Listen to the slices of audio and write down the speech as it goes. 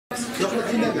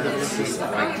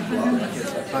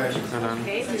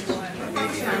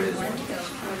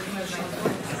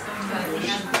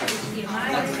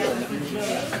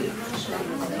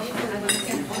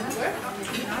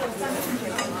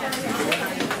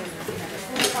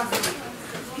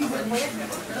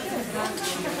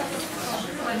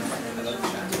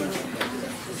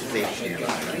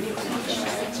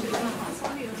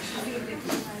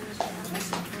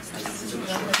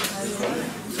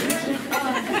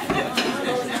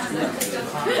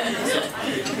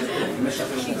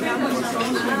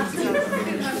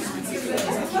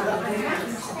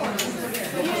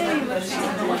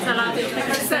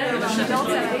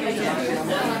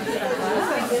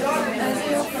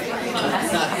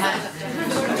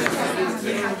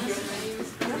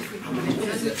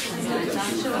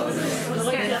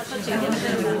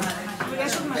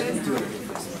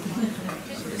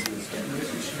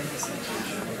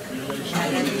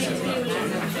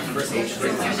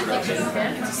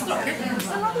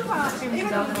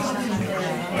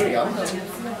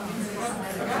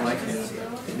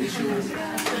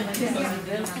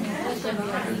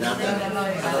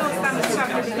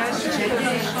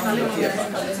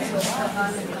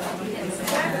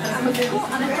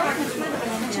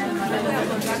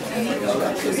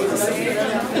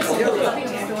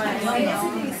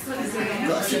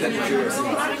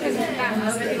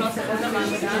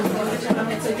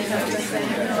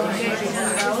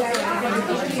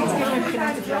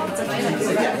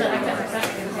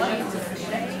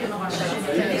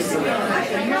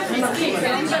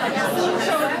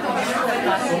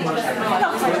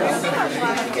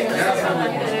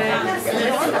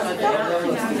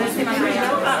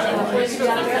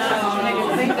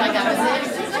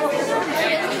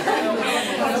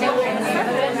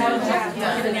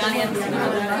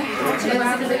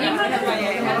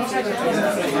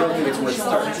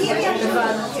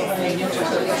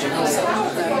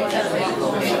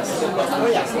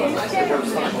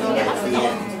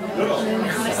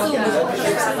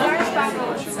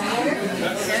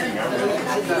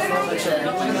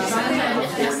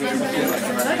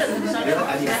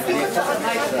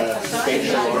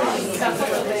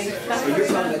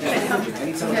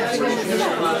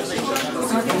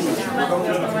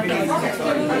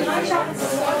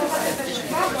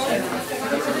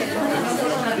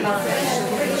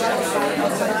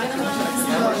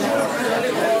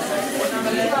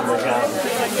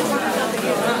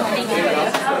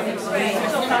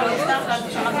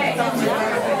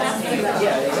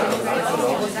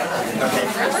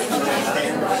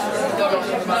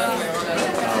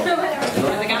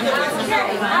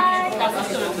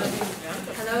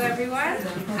Hello, everyone.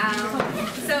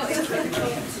 So it's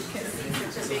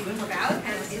such a big crowd,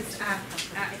 and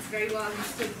it's very well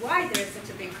understood why there is such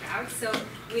a big crowd. So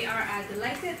we are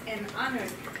delighted and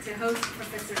honored to host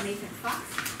Professor Nathan Fox,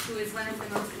 who is one of the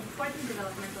most important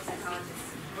developmental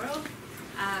psychologists in the world.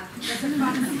 Professor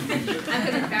Fox, I'm going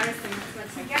to embarrass him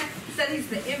once again, studies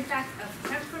the impact of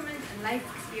temperament and life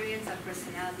experience on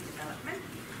personality development.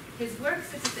 His work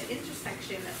sits at the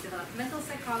intersection of developmental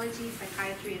psychology,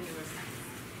 psychiatry, and neuroscience.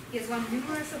 He has won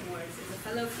numerous awards as a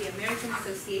fellow of the American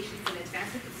Association for the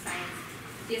Advancement of Science,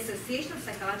 the Association of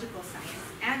Psychological Science,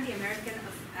 and the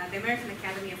American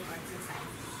Academy of Arts and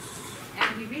Sciences.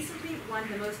 And he recently won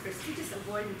the most prestigious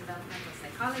award in developmental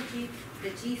psychology,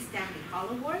 the G. Stanley Hall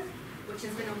Award, which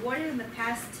has been awarded in the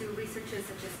past to researchers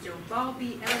such as Joe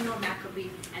Bowlby, Eleanor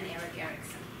Maccoby, and Eric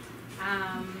Erickson.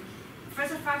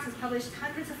 Professor Fox has published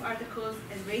hundreds of articles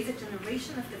and raised a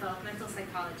generation of developmental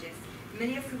psychologists,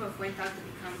 many of whom have went on to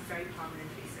become very prominent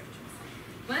researchers.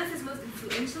 One of his most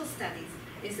influential studies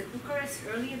is the Bucharest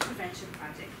Early Intervention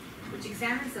Project, which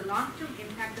examines the long-term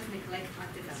impact of neglect on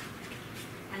development.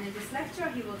 And in this lecture,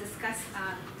 he will discuss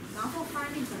novel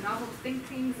findings or novel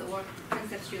thinkings or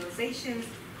conceptualizations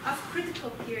of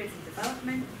critical periods in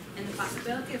development and the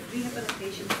possibility of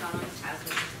rehabilitation following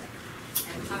childhood neglect.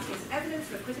 And the talk is evidence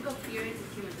for critical periods in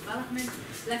human development,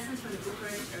 lessons from the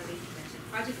Bucharest Early Intervention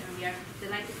Project, and we are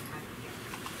delighted to have you here.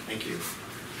 Thank you.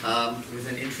 With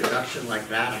an introduction like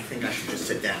that, I think I should just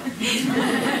sit down.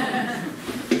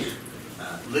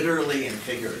 Literally and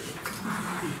figuratively.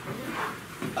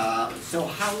 So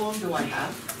how long do I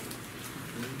have?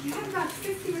 You have about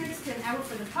 50 minutes to an hour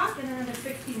for the talk, and another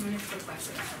 15 minutes for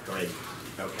questions. Great.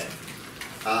 Okay.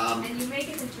 And you may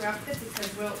get interrupted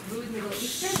because we're rude Middle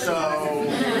Eastern.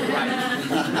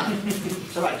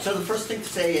 Right. So the first thing to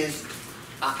say is,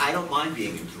 I don't mind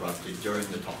being interrupted during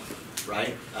the talk,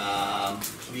 right?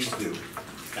 Please do.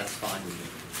 That's fine with me.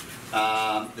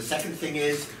 The second thing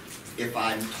is, if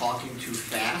I'm talking too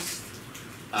fast,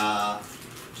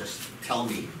 just tell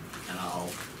me and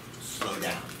I'll slow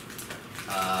down.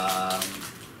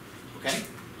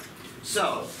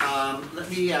 So, let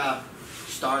me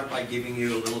start by giving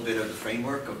you a little bit of the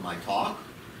framework of my talk.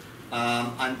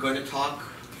 I'm going to talk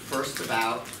first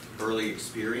about early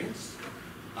experience.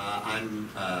 I'm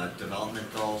a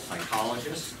developmental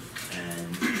psychologist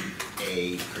and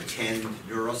a pretend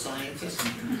neuroscientist.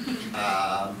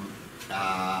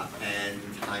 And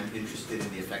I'm interested in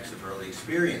the effects of early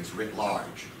experience writ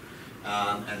large.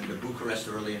 And the Bucharest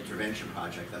Early Intervention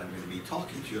Project that I'm going to be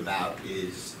talking to you about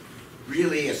is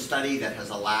really a study that has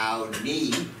allowed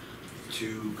me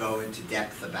to go into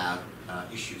depth about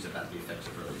issues about the effects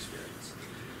of early experience.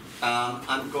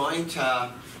 I'm going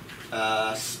to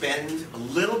spend a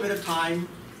little bit of time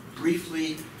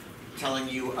briefly telling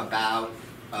you about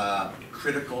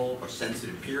critical or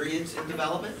sensitive periods in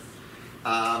development.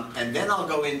 And then I'll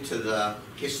go into the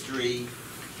history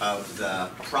of the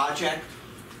project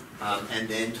and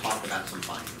then talk about some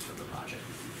findings from the project.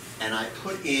 And I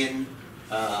put in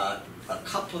a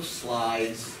couple of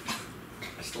slides.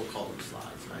 I still call them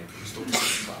slides, right? I still call them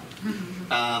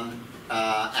slides.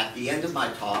 At the end of my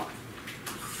talk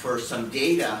for some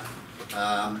data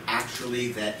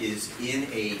actually that is in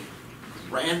a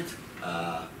grant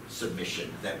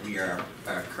submission that we are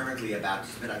currently about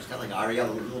to submit. I was telling Ariel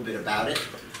a little bit about it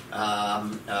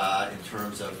in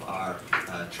terms of our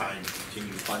trying to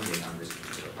continue funding on this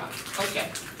particular project.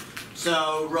 Okay,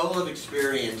 so role of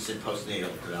experience in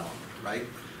postnatal development, right?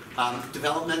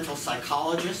 Developmental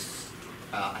psychologists,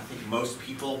 I think most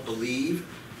people believe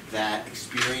that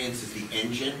experience is the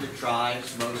engine that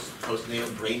drives most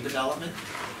postnatal brain development.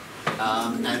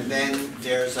 And then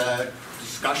there's a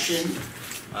discussion,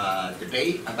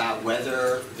 debate about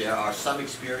whether there are some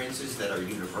experiences that are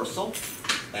universal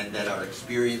and that are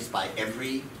experienced by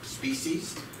every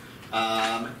species,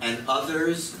 and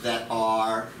others that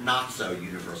are not so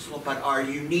universal, but are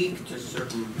unique to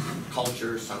certain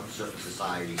cultures, some certain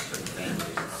societies, certain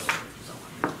families, and so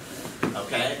on.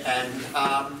 Okay, and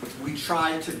we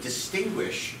try to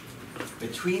distinguish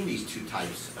between these two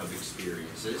types of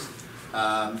experiences.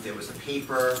 There was a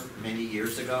paper many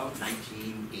years ago,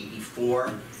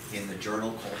 1984, in the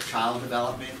journal called Child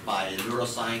Development by a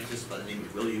neuroscientist by the name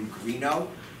of William Greenough,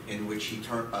 in which he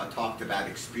talked about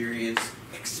experience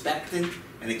expectant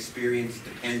and experience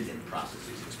dependent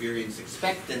processes. Experience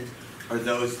expectant are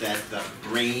those that the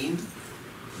brain,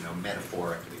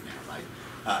 metaphorically now,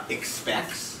 right,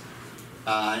 expects,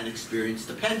 and experience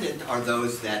dependent are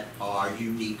those that are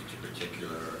unique to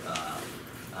particular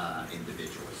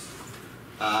individuals.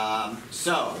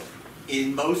 So,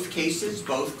 in most cases,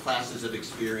 both classes of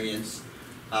experience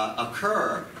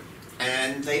occur,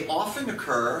 and they often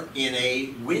occur in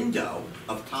a window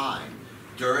of time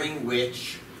during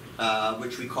which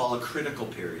we call a critical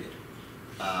period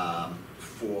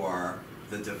for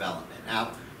the development.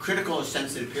 Now, critical or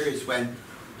sensitive periods, when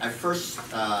I first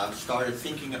started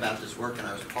thinking about this work, and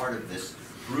I was part of this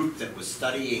group that was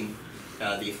studying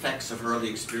the effects of early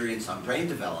experience on brain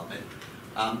development,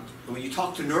 when you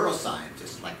talk to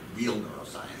neuroscientists, like real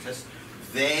neuroscientists,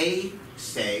 they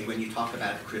say, when you talk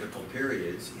about critical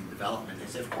periods in development, they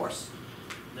say, of course,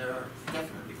 there are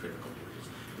definitely critical periods.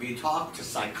 When you talk to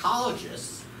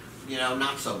psychologists,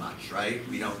 not so much, right?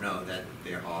 We don't know that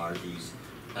there are these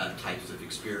types of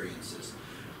experiences.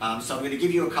 So I'm going to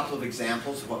give you a couple of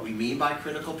examples of what we mean by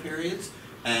critical periods,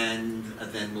 and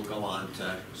then we'll go on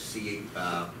to see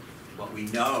what we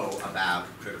know about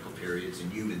critical periods in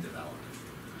human development.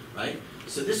 Right?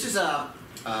 So this is a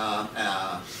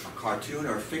cartoon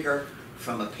or a figure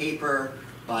from a paper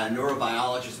by a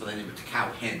neurobiologist by the name of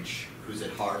Takao Hench, who's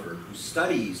at Harvard, who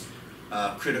studies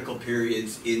critical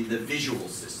periods in the visual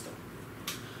system.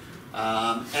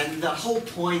 And the whole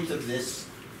point of this,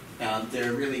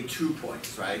 there are really 2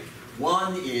 points, right?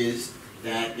 One is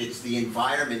that it's the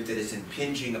environment that is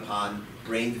impinging upon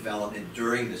brain development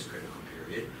during this critical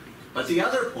period. But the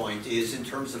other point is in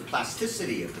terms of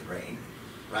plasticity of the brain,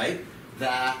 right?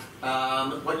 That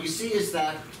what you see is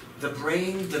that the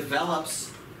brain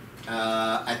develops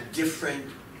at different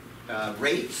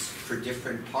rates for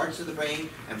different parts of the brain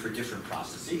and for different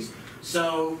processes.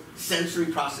 So sensory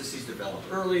processes develop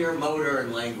earlier, motor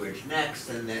and language next,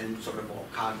 and then sort of all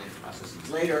cognitive processes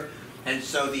later. And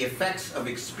so the effects of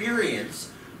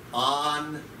experience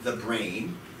on the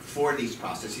brain for these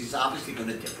processes is obviously going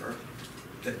to differ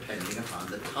depending upon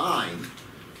the time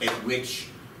at which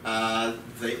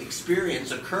the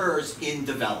experience occurs in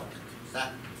development.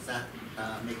 Does that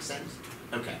make sense?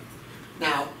 Okay.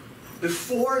 Now,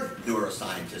 before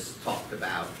neuroscientists talked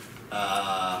about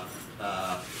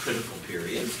critical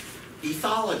periods,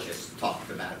 ethologists talked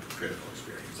about critical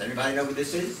experience. Anybody know who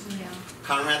this is? Yeah.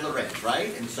 Conrad Lorenz,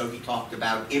 right? And so he talked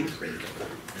about imprinting,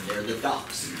 and they're the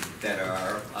ducks that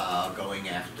are going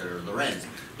after Lorenz.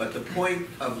 But the point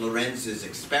of Lorenz's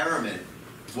experiment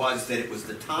was that it was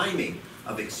the timing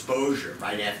of exposure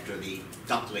right after the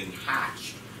duckling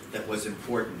hatched that was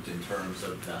important in terms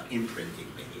of the imprinting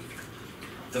behavior.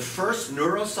 The first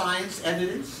neuroscience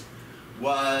evidence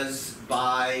was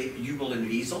by Jubel and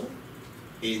Wiesel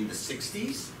in the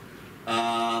 60s.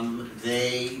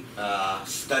 They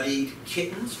studied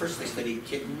kittens. First they studied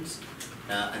kittens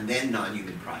and then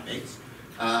non-human primates.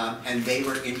 And they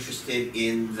were interested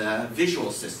in the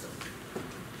visual system.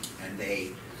 And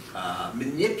they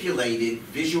manipulated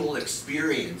visual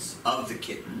experience of the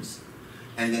kittens.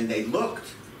 And then they looked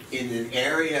in an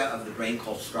area of the brain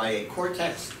called striate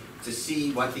cortex to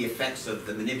see what the effects of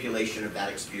the manipulation of that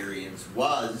experience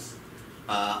was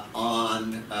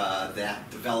on that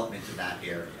development of that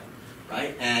area,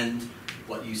 right? And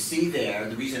what you see there,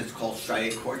 the reason it's called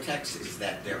striate cortex is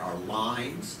that there are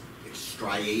lines, it's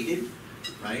striated,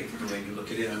 right? When you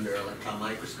look at it under an electron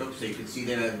microscope, so you can see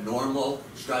there a normal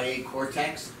striate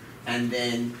cortex, and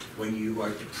then when you are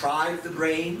deprived the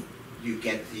brain, you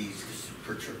get these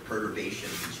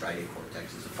perturbations in striate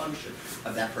cortex as a function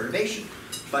of that perturbation.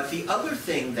 But the other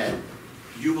thing that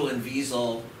Jubel and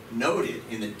Wiesel noted,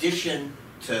 in addition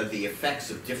to the effects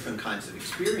of different kinds of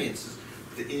experiences,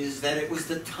 is that it was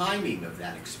the timing of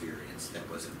that experience that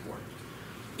was important.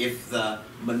 If the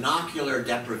monocular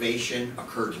deprivation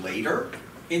occurred later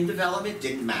in development,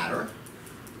 didn't matter,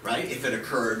 right? If it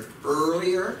occurred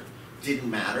earlier,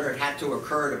 didn't matter. It had to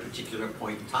occur at a particular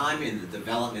point in time in the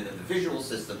development of the visual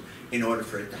system in order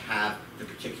for it to have the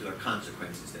particular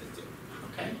consequences that it did,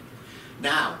 okay?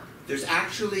 Now, there's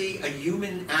actually a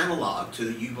human analog to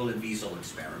the Jubel and Wiesel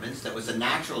experiments that was a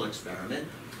natural experiment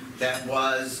that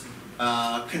was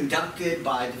conducted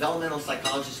by a developmental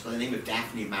psychologist by the name of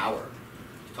Daphne Maurer.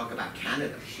 Talk about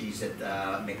Canada. She's at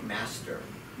McMaster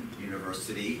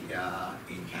University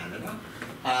in Canada.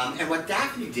 And what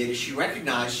Daphne did is she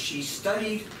recognized, she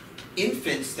studied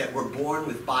infants that were born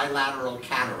with bilateral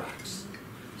cataracts.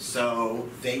 So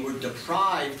they were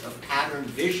deprived of pattern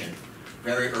vision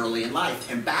very early in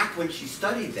life. And back when she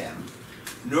studied them,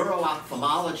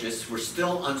 neuro-ophthalmologists were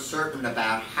still uncertain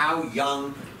about how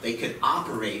young they could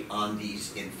operate on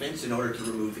these infants in order to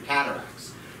remove the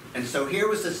cataracts. And so here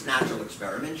was this natural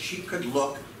experiment. She could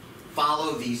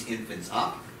follow these infants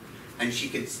up, and she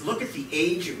could look at the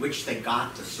age at which they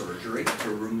got the surgery to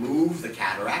remove the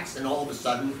cataracts, and all of a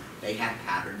sudden they had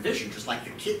pattern vision, just like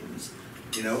the kittens,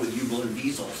 you know, with Jubel and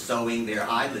Wiesel sewing their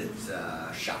eyelids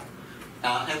shut.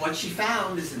 And what she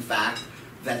found is, in fact,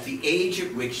 that the age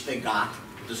at which they got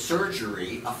the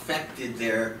surgery affected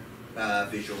their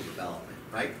visual development,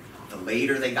 right? The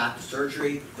later they got the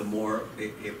surgery, the more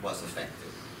it was affected,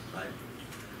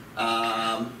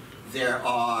 right? There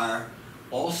are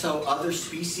also other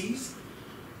species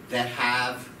that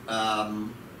have,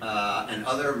 and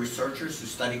other researchers who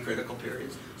study critical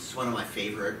periods. This is one of my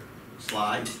favorite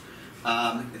slides.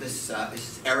 This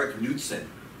is Eric Knudsen,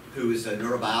 who is a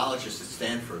neurobiologist at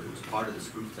Stanford, who's part of this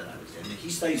group that I was in. And he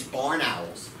studies barn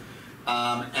owls.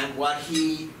 And what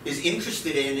he is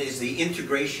interested in is the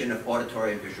integration of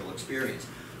auditory and visual experience.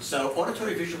 So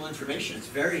auditory visual information is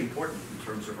very important in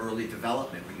terms of early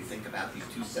development when you think about these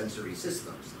two sensory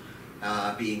systems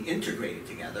being integrated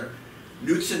together.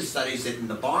 Knudsen studies it in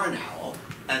the barn owl,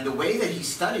 and the way that he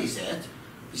studies it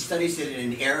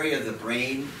in an area of the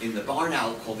brain in the barn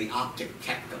owl called the optic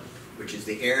tectum, which is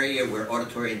the area where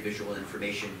auditory and visual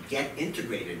information get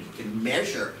integrated. He can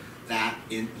measure that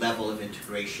level of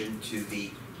integration to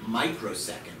the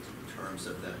microsecond in terms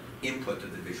of the input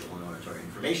of the visual and auditory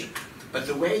information. But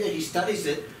the way that he studies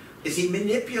it is he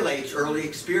manipulates early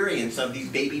experience of these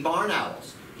baby barn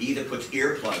owls. He either puts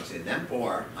earplugs in them,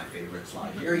 or, my favorite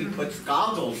slide here, he puts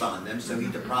goggles on them, so he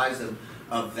deprives them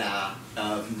of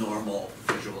normal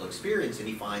visual experience, and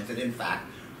he finds that, in fact,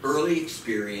 early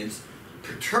experience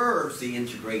perturbs the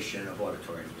integration of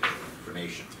auditory and visual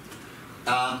information.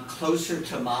 Closer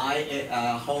to my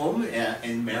home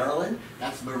in Maryland,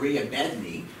 that's Maria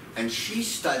Bedney, and she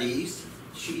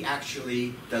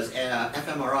actually does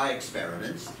fMRI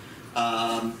experiments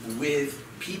with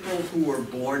people who were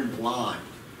born blind.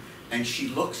 And she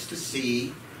looks to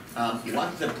see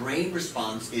what the brain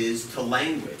response is to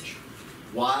language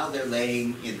while they're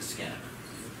laying in the scanner.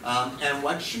 And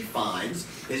what she finds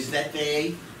is that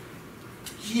they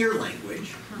hear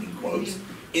language, in quotes,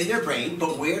 in their brain,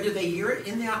 but where do they hear it?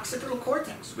 In the occipital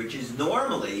cortex, which is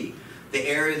normally the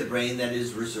area of the brain that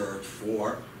is reserved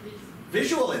for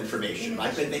visual information,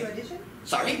 right? In addition?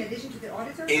 Sorry? In addition to the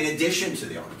auditory? In addition to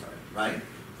the auditory, right?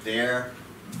 Their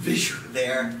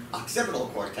occipital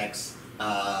cortex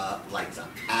lights up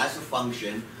as a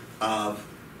function of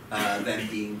them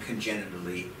being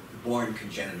born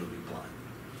congenitally blind.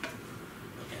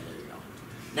 Okay, there you go.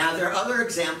 Now, there are other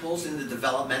examples in the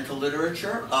developmental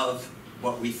literature of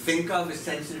what we think of as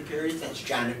sensitive periods. That's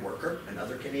Janet Worker,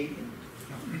 another Canadian,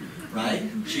 right?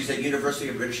 She's at University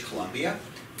of British Columbia.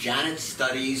 Janet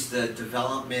studies the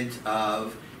development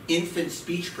of infant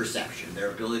speech perception,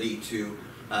 their ability to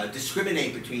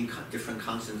discriminate between different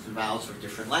consonants and vowels of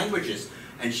different languages.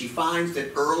 And she finds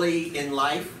that early in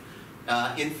life,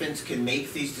 infants can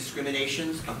make these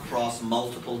discriminations across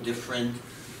multiple different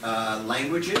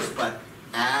languages, but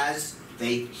as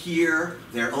they hear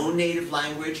their own native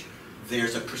language,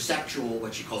 there's a perceptual,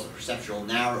 what she calls a perceptual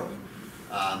narrowing.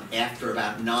 After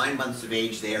about 9 months of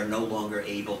age, they are no longer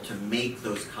able to make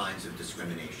those kinds of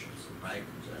discriminations, right?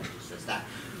 So she says that.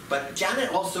 But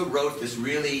Janet also wrote this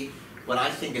really, what I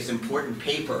think is important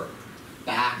paper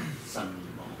back some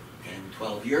 10,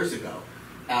 12 years ago.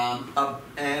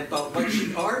 But what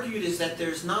she argued is that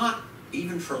there's not,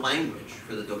 even for language,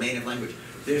 for the domain of language,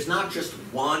 there's not just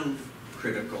one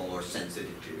critical or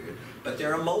sensitive period, but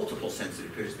there are multiple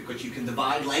sensitive periods because you can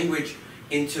divide language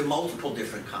into multiple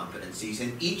different competencies,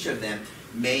 and each of them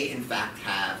may in fact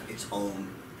have its own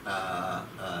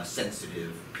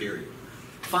sensitive period.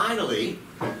 Finally,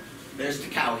 there's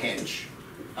Takao Hench,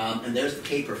 and there's the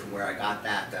paper from where I got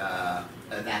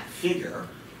that figure.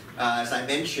 As I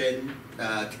mentioned,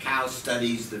 Takao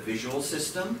studies the visual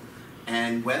system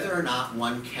and whether or not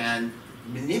one can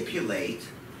manipulate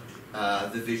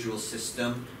the visual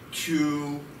system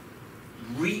to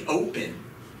reopen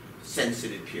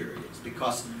sensitive periods.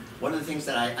 Because one of the things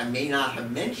that I may not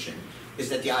have mentioned is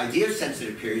that the idea of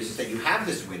sensitive periods is that you have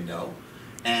this window,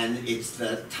 and it's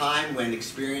the time when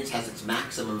experience has its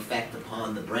maximum effect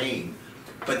upon the brain,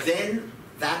 but then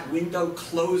that window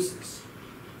closes.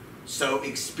 So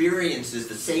experiences,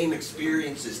 the same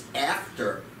experiences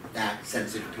after that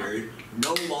sensitive period,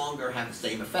 no longer have the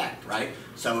same effect, right?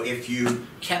 So if you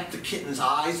kept the kitten's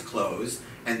eyes closed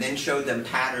and then showed them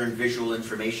pattern visual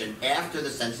information after the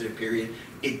sensitive period,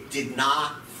 it did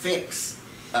not fix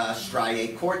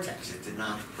striate cortex. It did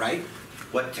not, right?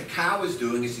 What Takao is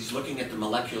doing is he's looking at the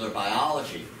molecular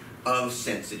biology of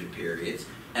sensitive periods,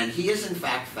 and he has in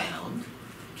fact found,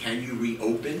 can you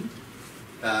reopen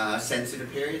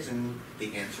sensitive periods? And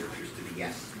the answer appears to be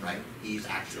yes, right? He's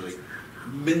actually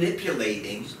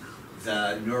manipulating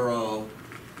the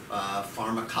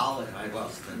pharmacology, well,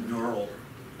 it's the neural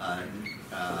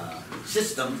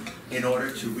system in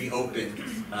order to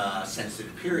reopen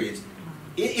sensitive periods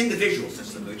in the visual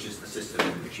system, which is the system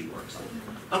in which he works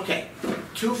on. Okay,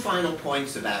 2 final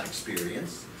points about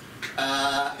experience.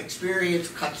 Experience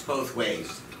cuts both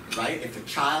ways, right? If a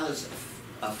child is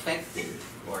affected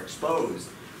or exposed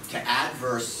to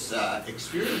adverse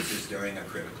experiences during a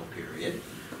critical period,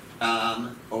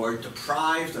 or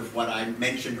deprived of what I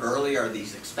mentioned earlier,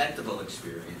 these expectable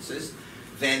experiences,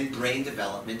 then brain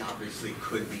development obviously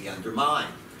could be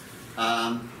undermined.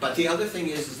 But the other thing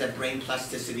is that brain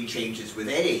plasticity changes with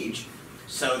age,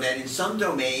 so that in some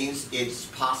domains it's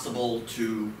possible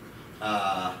to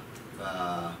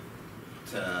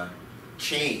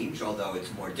change, although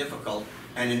it's more difficult,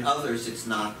 and in others it's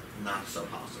not so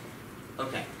possible.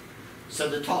 Okay, so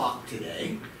the talk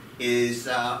today is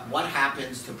what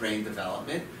happens to brain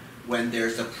development when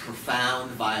there's a profound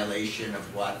violation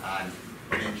of what I'm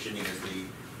mentioning as the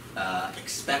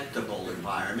expectable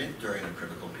environment during a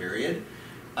critical period,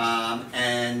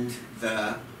 and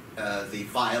the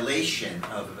violation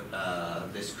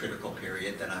of this critical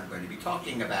period that I'm going to be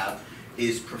talking about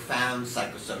is profound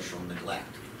psychosocial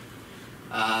neglect.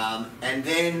 And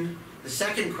then the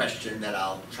second question that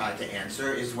I'll try to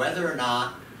answer is whether or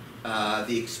not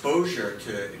the exposure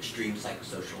to extreme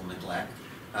psychosocial neglect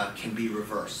can be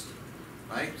reversed,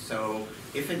 right? So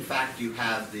if in fact you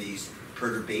have these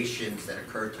perturbations that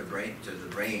occur to the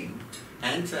brain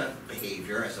and to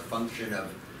behavior as a function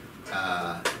of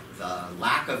the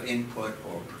lack of input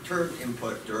or perturbed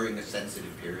input during a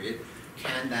sensitive period,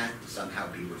 can that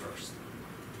somehow be reversed?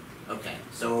 Okay,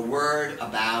 so a word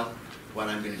about what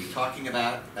I'm going to be talking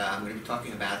about. I'm going to be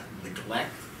talking about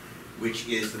neglect, which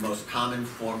is the most common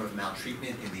form of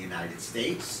maltreatment in the United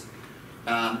States.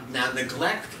 Now,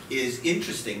 neglect is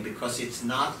interesting because it's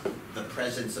not the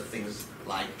presence of things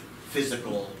like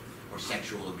physical or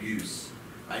sexual abuse,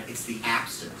 right? It's the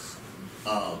absence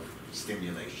of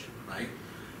stimulation, right?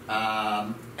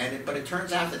 But it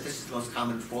turns out that this is the most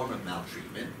common form of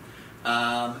maltreatment.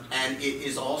 And it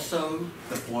is also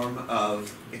the form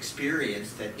of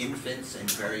experience that infants and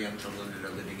very young children that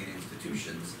are living in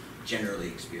institutions generally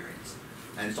experience.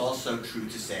 And it's also true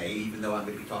to say, even though I'm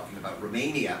going to be talking about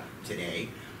Romania today,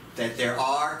 that there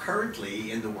are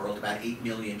currently in the world about 8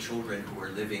 million children who are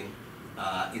living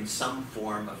in some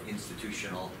form of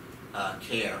institutional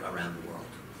care around the world.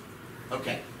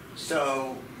 Okay,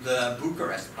 so the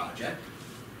Bucharest project,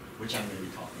 which I'm going to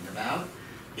be talking about,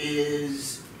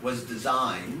 was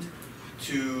designed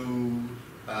to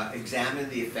examine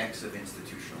the effects of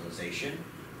institutionalization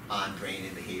on brain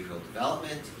and behavioral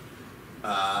development.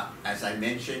 As I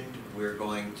mentioned, we're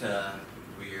going to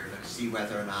see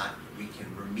whether or not we can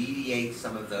remediate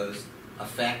some of those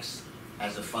effects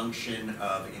as a function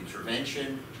of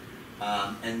intervention.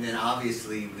 And then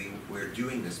obviously we're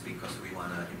doing this because we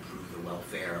want to improve the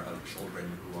welfare of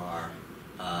children who are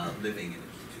living in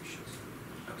institutions.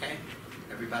 Okay?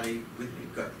 Everybody with me?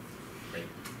 Good. Great.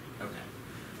 Okay.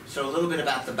 So a little bit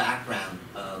about the background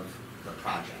of the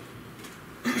project.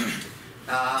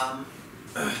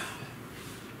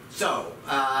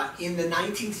 In the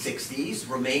 1960s,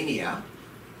 Romania,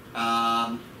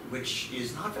 which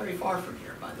is not very far from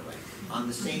here, by the way, on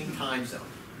the same time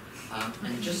zone.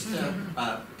 And just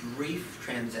a brief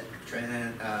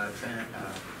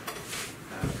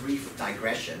brief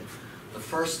digression. The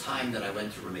first time that I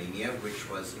went to Romania, which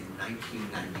was in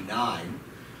 1999,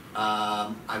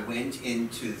 I went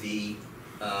into the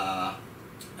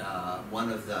one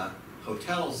of the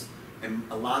hotels, and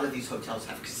a lot of these hotels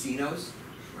have casinos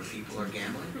where people are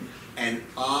gambling. And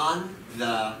on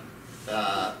the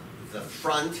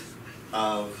front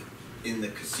of in the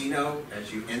casino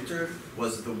as you entered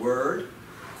was the word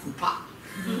 "kupa."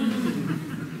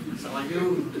 So I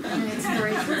knew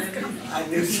I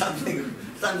knew something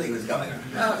was going on.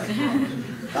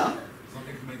 Huh?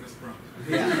 Something to make us proud.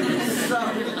 Yeah.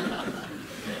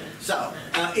 So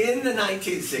in the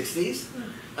 1960s,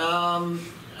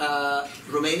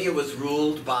 Romania was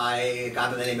ruled by a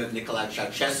guy by the name of Nicolae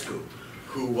Ceausescu,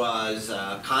 who was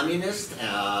a communist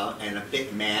and a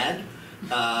bit mad.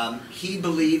 He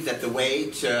believed that the way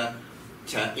to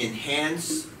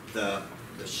enhance the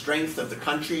strength of the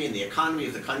country and the economy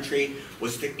of the country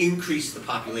was to increase the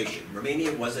population.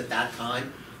 Romania was at that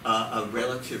time a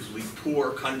relatively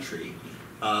poor country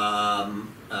under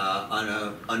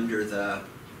the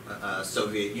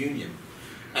Soviet Union.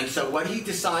 And so what he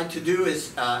decided to do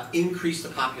is increase the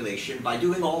population by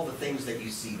doing all the things that you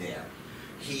see there.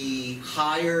 He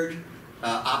hired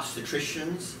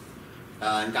obstetricians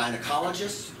and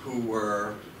gynecologists who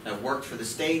worked for the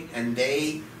state, and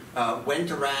they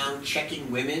went around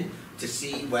checking women to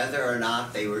see whether or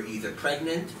not they were either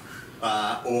pregnant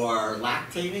or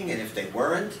lactating, and if they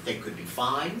weren't, they could be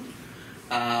fined.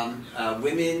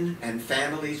 Women and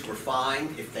families were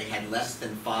fined if they had less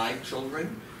than 5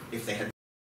 children. If they had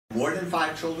more than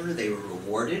 5 children, they were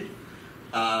rewarded.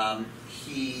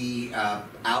 He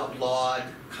outlawed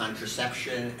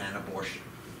contraception and abortion.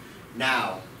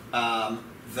 Now,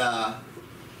 it's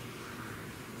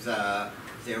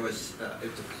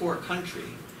a poor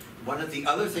country. One of the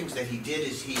other things that he did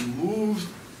is he moved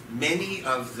many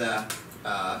of the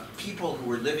people who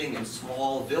were living in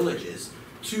small villages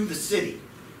to the city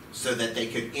so that they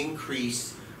could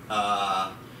increase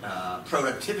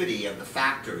productivity of the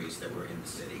factories that were in the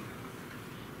city.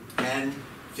 And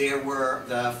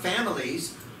the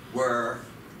families were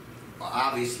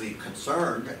obviously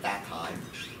concerned at that time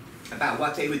about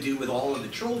what they would do with all of the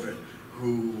children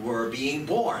who were being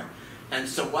born. And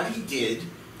so what he did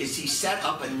is he set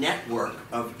up a network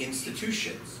of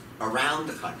institutions around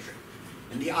the country.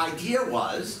 And the idea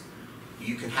was,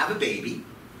 you can have a baby,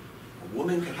 a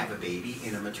woman can have a baby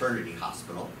in a maternity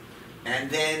hospital, and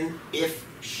then if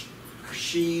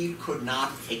she could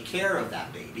not take care of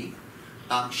that baby,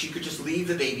 she could just leave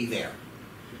the baby there.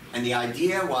 And the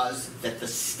idea was that the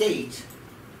state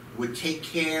would take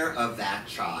care of that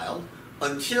child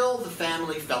until the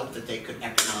family felt that they could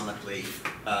economically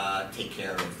take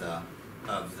care of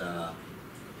the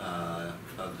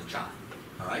child.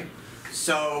 All right.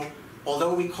 So,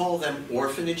 although we call them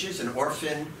orphanages, an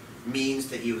orphan means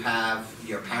that your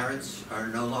parents are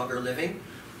no longer living,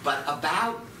 but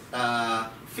about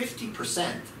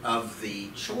 50% of the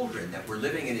children that were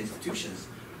living in institutions,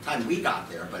 the time we got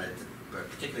there, but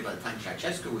particularly by the time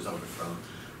Ceausescu was overthrown,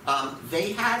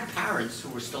 they had parents who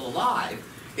were still alive.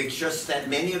 It's just that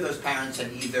many of those parents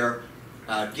had either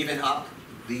given up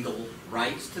legal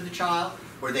rights to the child,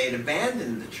 or they had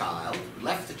abandoned the child,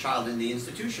 left the child in the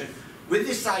institution, with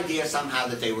this idea somehow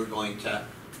that they were going to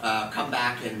come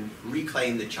back and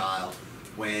reclaim the child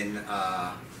when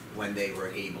they were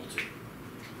able to.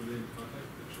 Were they in contact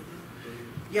with the children?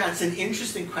 Yeah, it's an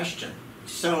interesting question.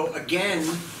 So again,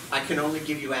 I can only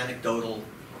give you anecdotal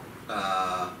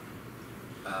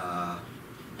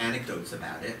anecdotes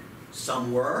about it.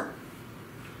 Some were,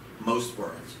 most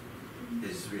weren't.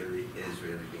 Is really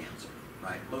the answer,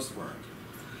 right? Most weren't.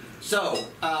 So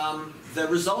the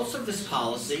results of this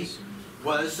policy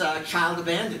was child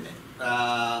abandonment.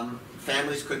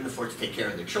 Families couldn't afford to take care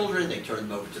of their children. They turned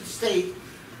them over to the state,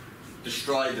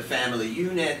 destroyed the family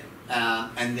unit,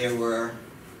 and there were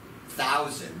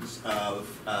thousands of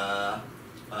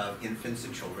infants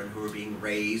and children who were being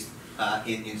raised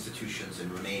in institutions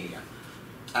in Romania.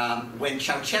 When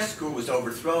Ceausescu was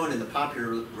overthrown in the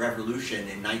Popular Revolution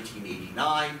in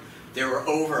 1989, there were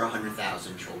over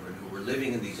 100,000 children who were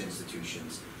living in these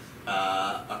institutions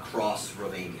across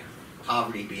Romania,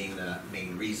 poverty being the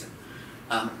main reason.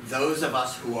 Those of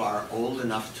us who are old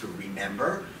enough to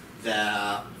remember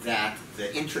that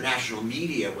the international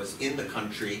media was in the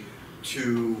country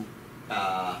to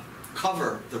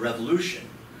cover the revolution,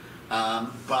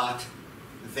 but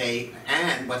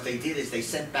what they did is they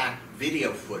sent back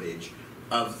video footage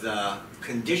of the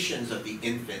conditions of the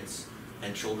infants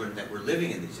and children that were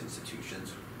living in these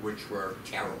institutions, which were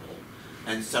terrible.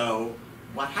 And so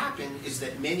what happened is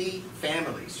that many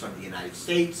families from the United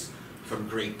States, from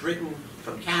Great Britain,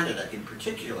 from Canada in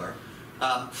particular,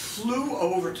 flew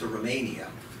over to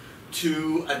Romania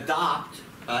to adopt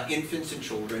infants and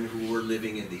children who were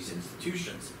living in these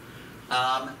institutions.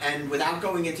 And without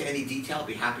going into any detail, I'll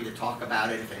be happy to talk about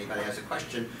it if anybody has a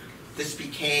question. This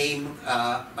became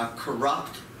a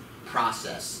corrupt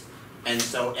process. And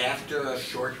so after a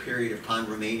short period of time,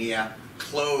 Romania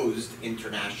closed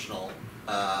international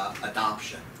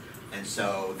adoption. And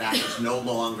so that was no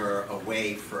longer a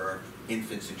way for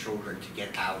infants and children to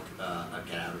get out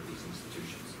of these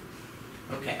institutions.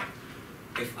 Okay,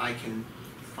 if I can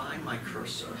find my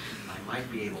cursor, I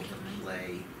might be able to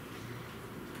play.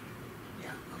 Yeah,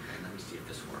 okay, let me see if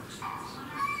this works.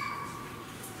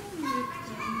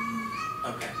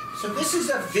 Okay, so this is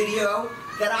a video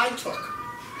that I took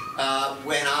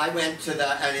when I went to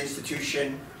an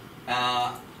institution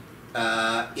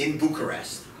in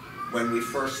Bucharest when we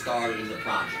first started the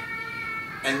project.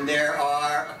 And there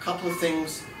are a couple of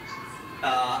things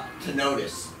to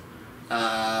notice.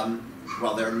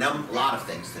 Well, there are a lot of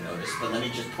things to notice, but let me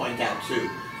just point out two.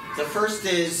 The first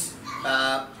is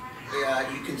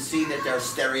you can see that there are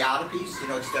stereotypies. You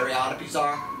know what stereotypies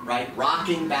are, right?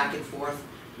 Rocking back and forth.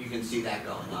 You can see that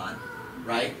going on,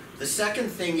 right? The second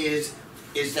thing is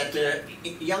that the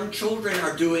young children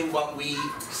are doing what we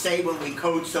say when we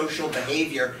code social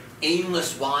behavior,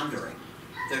 aimless wandering.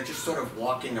 They're just sort of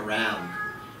walking around.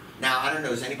 Now, I don't know,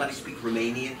 does anybody speak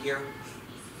Romanian here?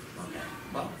 Okay,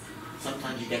 well,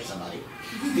 sometimes you get somebody.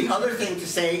 The other thing to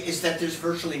say is that there's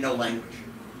virtually no language,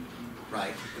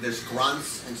 right? There's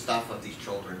grunts and stuff of these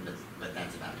children, but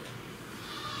that's about it.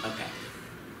 Okay.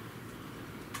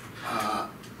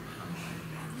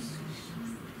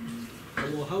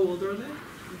 Well, how old are they?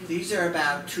 These are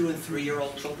about 2- and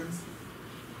 3-year-old children.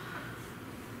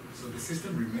 So the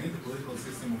system remained the political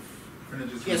system of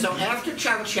Fernandez. Yeah, so after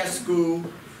Ceausescu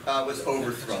was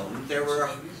overthrown, there were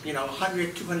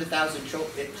 100,000, 200,000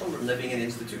 children living in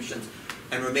institutions,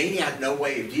 and Romania had no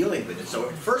way of dealing with it. So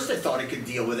at first they thought it could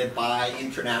deal with it by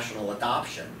international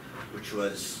adoption, which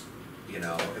was,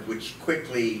 which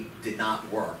quickly did not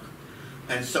work.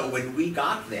 And so when we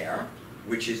got there,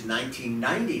 which is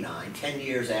 1999, 10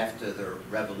 years after the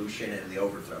revolution and the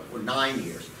overthrow, or 9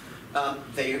 years,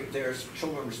 their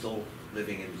children were still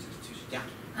living in these institutions. Yeah.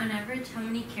 On average, how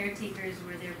many caretakers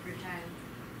were there per child?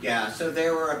 Yeah, so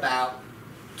there were about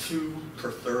 2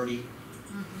 per 30.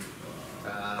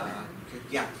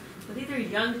 Yeah. Well, these are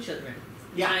young children.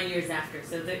 Yeah. 9 years after,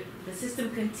 so the system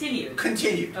continued.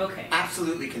 Continued. Okay.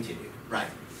 Absolutely continued.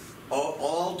 Right.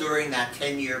 All during that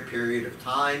 10-year period of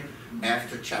time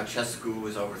after Ceausescu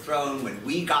was overthrown. When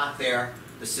we got there,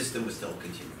 the system was still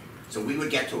continuing. So we would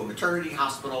get to a maternity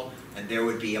hospital, and there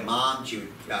would be a mom,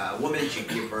 a woman, she'd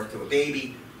give birth to a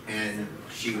baby, and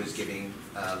she was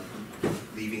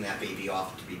leaving that baby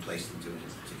off to be placed into an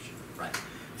institution. Right.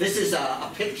 This is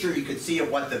a picture you could see of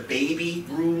what the baby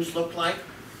rooms look like,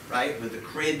 right, with the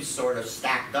cribs sort of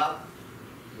stacked up,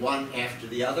 one after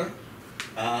the other.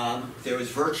 There was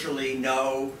virtually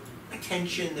no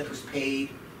attention that was paid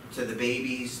to the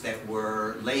babies that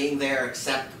were laying there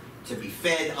except to be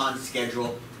fed on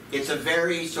schedule. It's a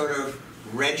very sort of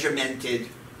regimented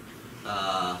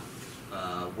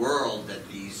world that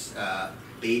these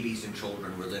babies and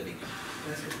children were living in. Can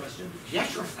I ask a question? Yeah,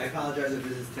 sure. I apologize if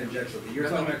this is tangential, but you're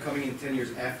talking about coming in 10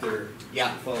 years after the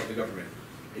fall of the government.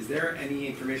 Is there any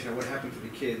information on what happened to the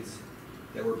kids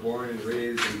that were born and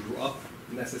raised and grew up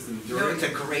in that system No, during? it's a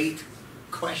great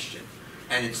question.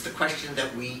 And it's the question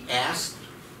that we asked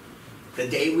the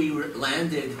day we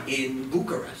landed in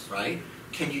Bucharest, right?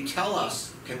 Can you tell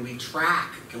us, can we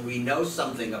track, can we know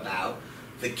something about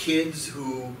the kids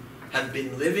who have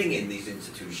been living in these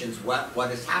institutions, what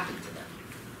has happened to them?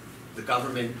 The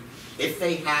government, if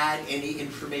they had any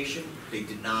information, they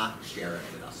did not share it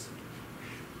with us.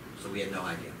 So we had no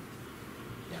idea.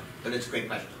 Yeah, but it's a great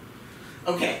question.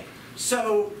 Okay,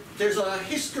 so there's a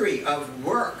history of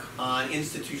work on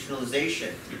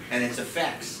institutionalization and its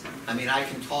effects. I mean, I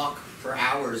can talk for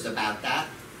hours about that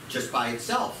just by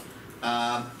itself.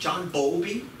 John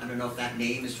Bowlby, I don't know if that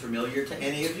name is familiar to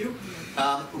any of you,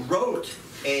 wrote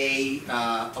a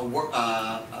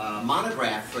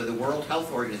monograph for the World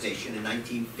Health Organization in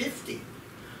 1950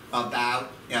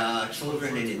 about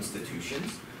children in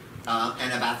institutions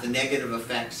and about the negative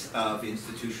effects of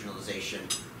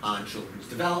institutionalization on children's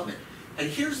development. And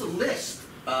here's a list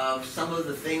of some of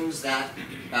the things that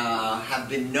have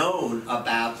been known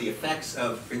about the effects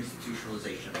of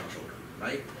institutionalization on children,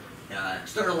 right?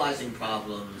 Externalizing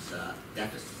problems,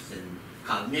 deficits in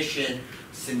cognition,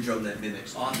 syndrome that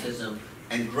mimics autism,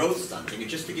 and growth stunting. And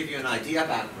just to give you an idea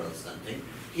about growth stunting,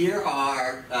 here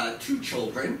are two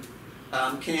children.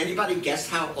 Can anybody guess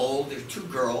how old? There's two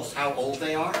girls, how old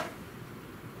they are?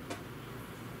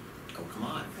 Oh, come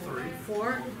on.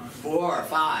 4. 4 or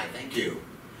 5, thank you.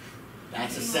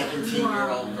 That's a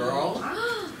 17-year-old girl,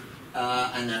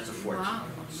 and that's a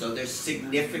 14-year-old. So there's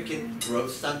significant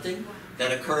growth stunting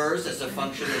that occurs as a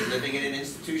function of living in an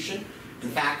institution. In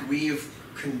fact, we've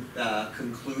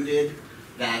concluded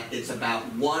that it's about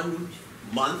 1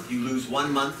 month, you lose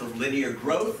 1 month of linear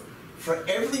growth for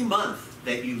every month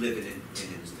that you live in an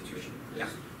institution. Yeah.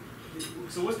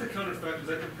 So what's the counterfactor? Is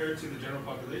that compared to the general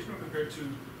population or compared to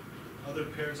other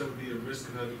parents that would be at risk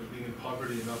of being in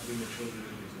poverty and not being the children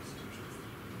in these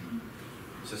institutions?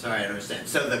 So sorry, I don't understand.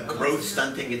 So the growth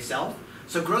stunting itself?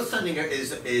 So growth stunting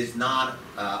is not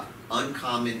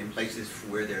uncommon in places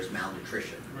where there's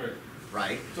malnutrition. Right.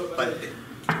 Right? So,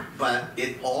 but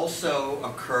it also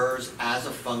occurs as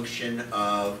a function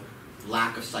of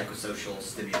lack of psychosocial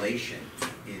stimulation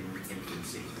in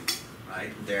infancy,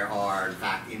 right? There are, in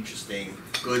fact, interesting,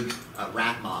 good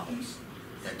rat models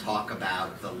that talk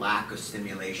about the lack of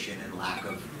stimulation and lack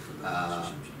of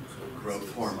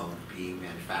growth hormone being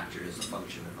manufactured as a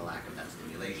function of the lack of that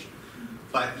stimulation.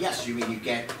 But yes, you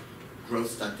get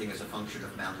growth stunting as a function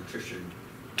of malnutrition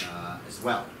as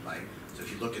well, right? So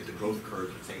if you look at the growth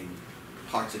curve, say in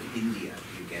parts of India,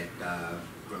 you get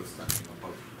growth stunting, or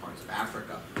both parts of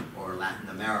Africa or Latin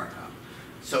America.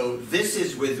 So this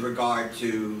is with regard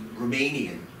to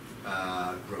Romanian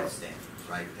growth standards,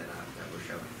 right, that we're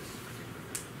showing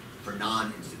this for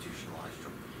non-institutionalized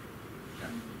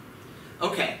children.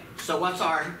 Okay, so what's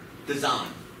our design?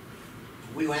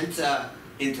 We went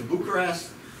into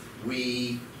Bucharest.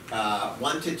 We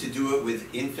wanted to do it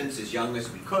with infants as young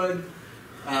as we could.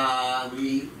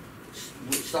 We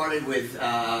started with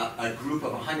a group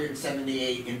of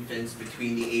 178 infants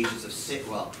between the ages of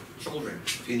children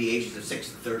between the ages of 6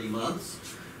 to 30 months.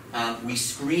 We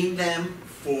screened them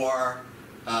for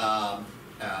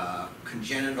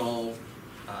congenital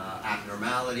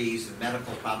abnormalities and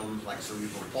medical problems like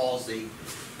cerebral palsy,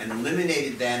 and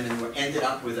eliminated them, and we ended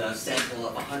up with a sample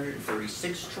of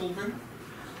 136 children.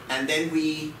 And then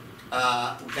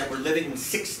that were living in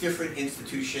 6 different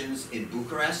institutions in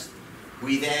Bucharest.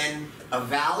 We then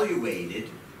evaluated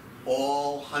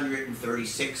all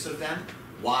 136 of them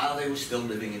while they were still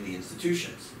living in the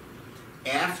institutions.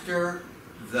 After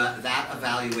that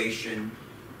evaluation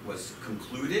was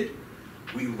concluded,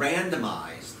 we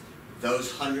randomized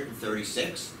those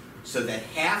 136 so that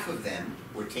half of them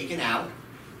were taken out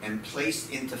and placed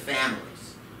into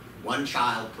families, 1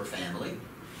 child per family.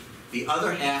 The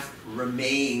other half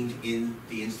remained in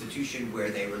the institution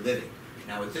where they were living.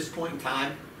 Now at this point in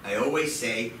time, I always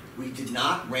say we did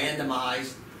not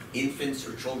randomize infants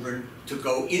or children to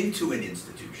go into an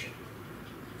institution.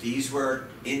 These were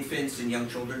infants and young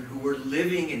children who were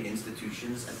living in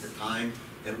institutions at the time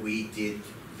that we did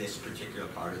this particular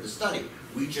part of the study.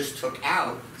 We just took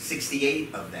out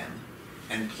 68 of them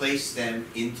and placed them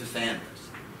into families.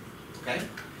 Okay?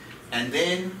 And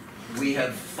then we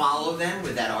have followed them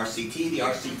with that RCT. The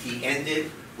RCT ended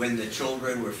when the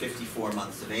children were 54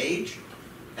 months of age.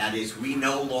 That is, we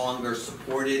no longer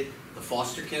supported the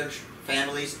foster care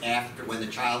families after when the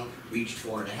child reached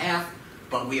 4.5,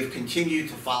 but we have continued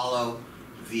to follow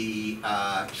the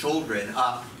children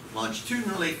up,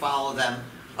 longitudinally follow them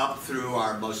up through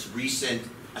our most recent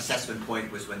assessment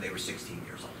point was when they were 16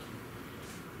 years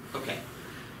old. Okay.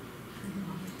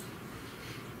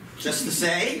 just to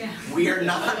say, we are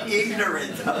not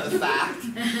ignorant of the fact,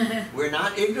 we're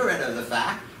not ignorant of the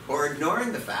fact, or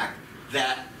ignoring the fact,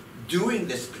 that doing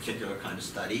this particular kind of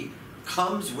study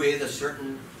comes with a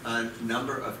certain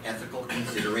number of ethical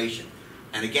consideration.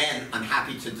 And again, I'm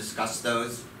happy to discuss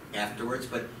those afterwards,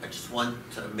 but I just want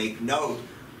to make note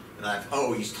that,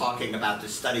 oh, he's talking about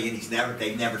this study and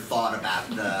they've never thought about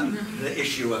the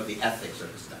issue of the ethics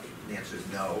of the study. And the answer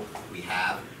is no, we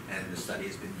have, and the study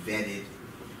has been vetted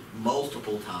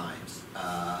multiple times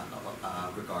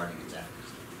regarding its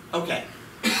ethics. Okay,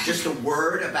 just a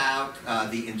word about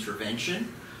the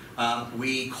intervention.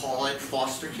 We call it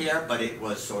foster care, but it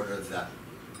was sort of the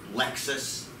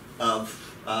Lexus of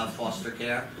foster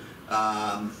care.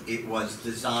 It was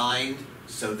designed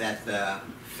so that the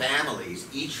families,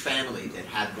 each family that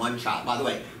had one child, by the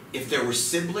way, if there were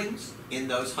siblings in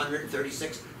those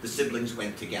 136, the siblings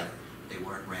went together. They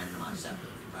weren't randomized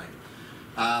separately, right?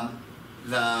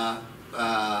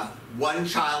 One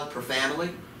child per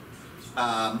family,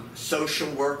 social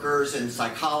workers and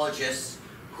psychologists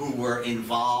who were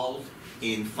involved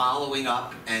in following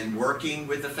up and working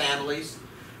with the families,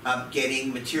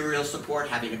 getting material support,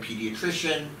 having a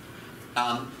pediatrician.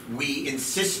 We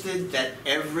insisted that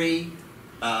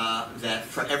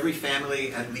for every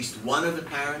family, at least one of the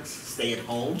parents stay at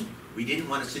home. We didn't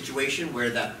want a situation where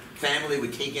the family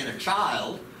would take in a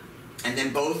child and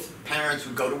then both parents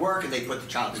would go to work and they put the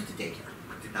child into daycare.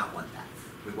 We did not want that.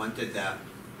 We wanted at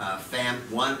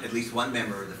least one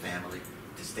member of the family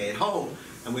to stay at home.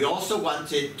 And we also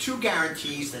wanted two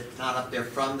guarantees that's not up there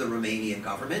from the Romanian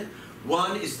government.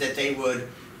 One is that they would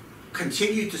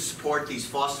continue to support these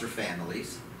foster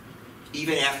families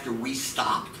even after we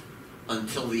stopped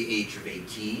until the age of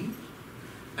 18.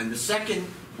 And the second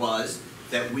was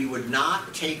that we would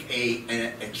not take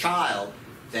a child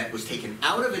that was taken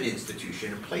out of an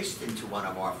institution and placed into one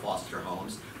of our foster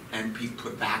homes and be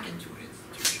put back into an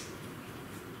institution.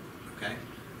 Okay?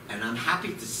 And I'm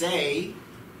happy to say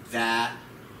that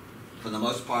for the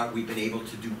most part we've been able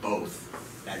to do both.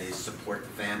 That is, support the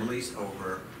families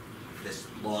over this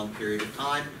long period of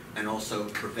time and also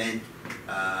prevent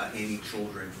any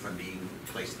children from being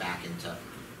placed back into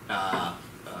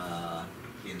the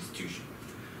institution.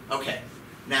 Okay,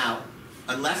 now,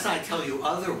 unless I tell you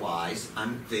otherwise,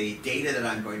 the data that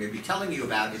I'm going to be telling you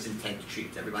about is intent to treat.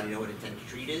 Does everybody know what intent to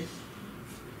treat is?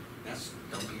 Yes?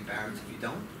 Don't be embarrassed if you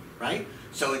don't, right?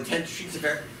 So intent to treat is a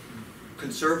very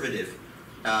conservative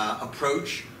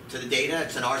approach to the data.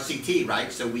 It's an RCT,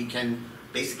 right? So we can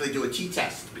basically do a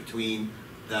t-test between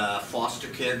the foster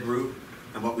care group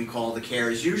and what we call the care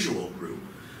as usual group.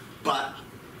 But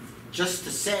just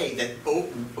to say that,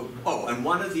 and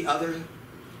one of the other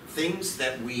things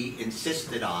that we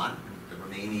insisted on, the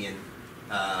Romanian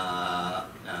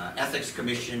Ethics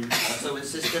Commission also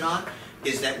insisted on,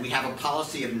 is that we have a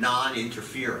policy of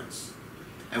non-interference.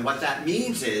 And what that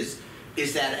means is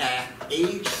that at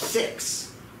age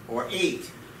 6 or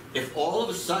 8, if all of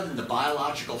a sudden the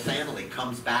biological family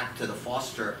comes back to the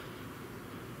foster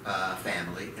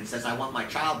family and says, I want my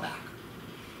child back,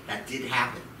 that did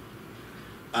happen.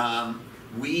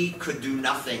 We could do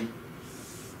nothing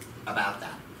about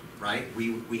that, right?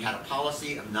 We had a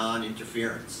policy of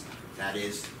non-interference. That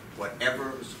is,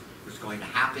 whatever was going to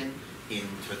happen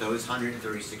for those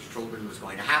 136 children was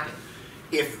going to happen.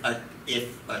 If a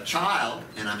child,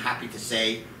 and I'm happy to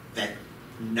say that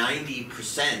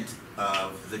 90%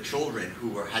 of the children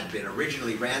who had been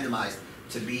originally randomized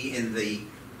to be in the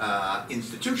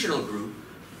institutional group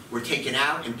were taken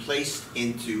out and placed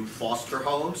into foster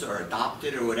homes or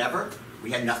adopted or whatever,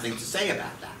 we had nothing to say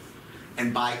about that.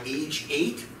 And by age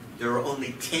 8, there were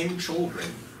only 10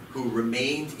 children who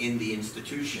remained in the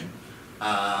institution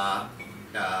after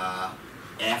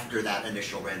that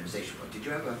initial randomization. Did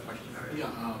you have a question?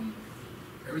 Yeah,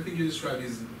 everything you described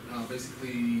is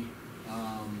basically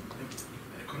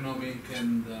economic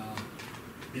and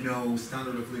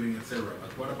standard of living, etc.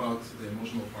 But what about the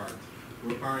emotional part?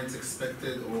 Were parents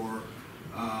expected, or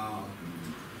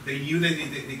they knew that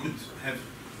they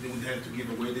would have to give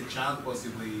away the child,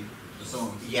 possibly, and so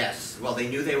on? Yes. Well, they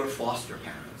knew they were foster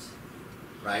parents,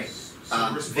 right? So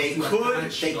They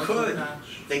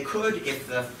could if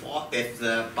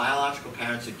the biological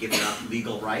parents had given up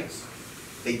legal rights,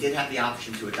 they did have the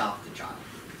option to adopt the child.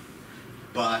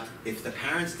 But if the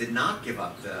parents did not give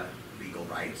up the legal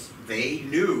rights, they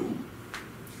knew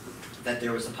that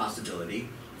there was a possibility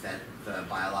that the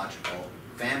biological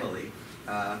family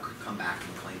could come back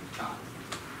and claim the child.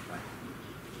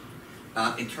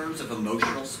 Right? In terms of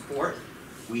emotional support,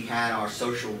 we had our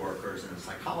social workers and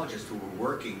psychologists who were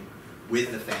working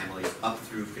with the families up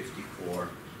through 54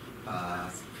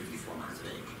 months of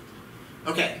age.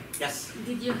 Okay, yes?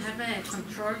 Did you have a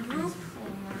control group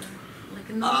or like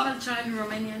a normal child,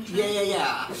 Romanian child?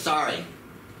 Yeah. Sorry.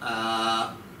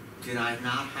 Did I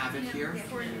not have it here?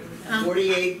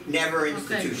 48 never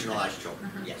institutionalized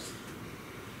children. Yes.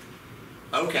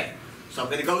 Okay. So I'm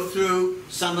going to go through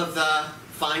some of the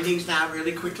findings now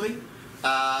really quickly.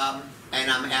 And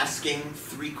I'm asking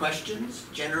 3 questions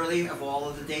generally of all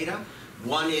of the data.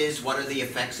 One is, what are the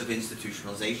effects of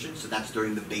institutionalization? So that's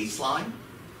during the baseline.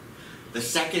 The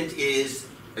second is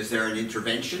there an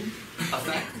intervention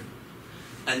effect?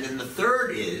 And then the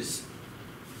third is,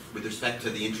 with respect to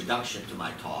the introduction to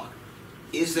my talk,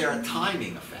 is there a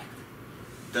timing effect?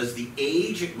 Does the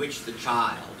age at which the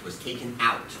child was taken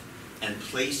out and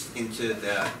placed into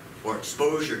the, or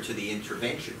exposure to the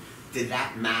intervention, did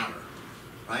that matter?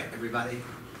 Right, everybody?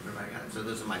 Everybody got it? So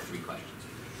those are my 3 questions.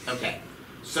 Okay,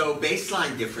 so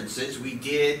baseline differences, we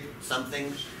did something,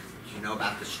 do you know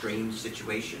about the strange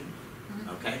situation?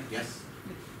 Okay, yes?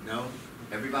 No?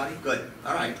 Everybody? Good.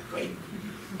 All right, great.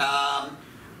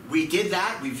 We did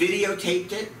that, we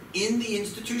videotaped it in the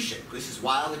institution. This is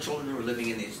while the children were living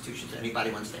in the institution. So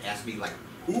anybody wants to ask me, like,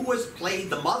 who played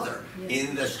the mother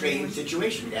in the strange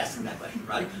situation? You'd ask them that question,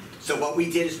 right? So what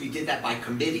we did is we did that by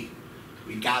committee.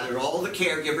 We gathered all the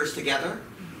caregivers together,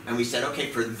 and we said,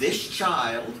 okay, for this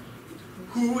child,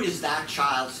 who is that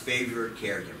child's favorite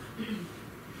caregiver?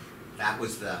 That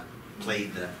was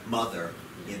played the mother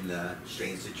in the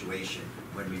strange situation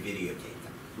when we videotaped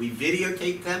them. We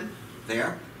videotaped them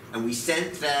there, and we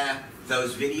sent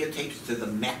those videotapes to the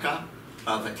Mecca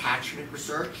of attachment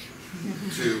research,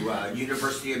 to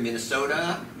University of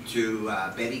Minnesota, to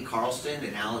Betty Carlson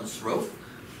and Alan Sroth,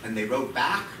 and they wrote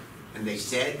back and they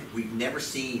said, we've never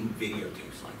seen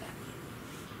videotapes like that.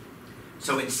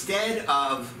 So instead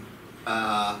of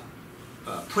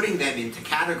putting them into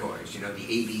categories, you know, the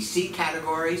ABC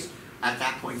categories, at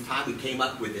that point in time we came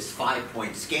up with this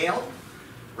 5-point scale,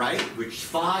 right, which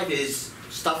 5 is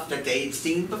stuff that they'd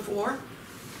seen before,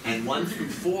 and 1 through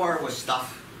 4 was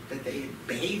stuff that they had,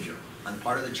 behavior on the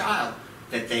part of the child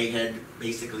that they had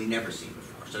basically never seen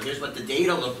before. So here's what the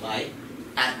data looked like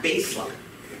at baseline,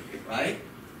 right?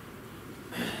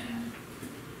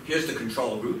 Here's the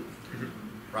control group,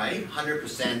 right?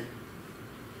 100%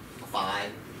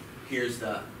 5. Here's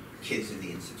the kids in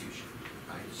the institution,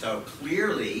 right? So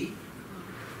clearly,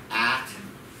 at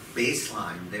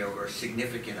baseline, there were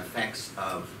significant effects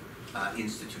of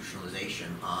institutionalization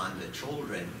on the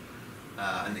children,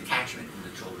 and attachment in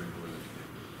the children who were living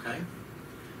there, okay?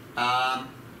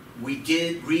 We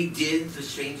redid the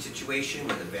strange situation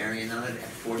with a variant on it at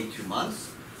 42 months.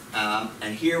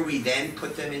 And here we then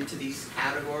put them into these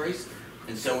categories.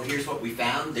 And so here's what we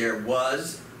found. There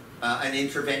was an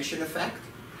intervention effect,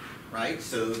 right?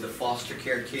 So the foster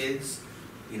care kids,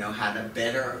 you know, had a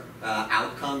better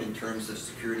outcome in terms of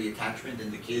security attachment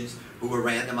than the kids who were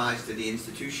randomized to the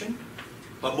institution.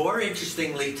 But more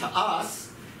interestingly to us,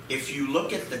 if you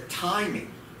look at the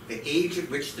timing, the age at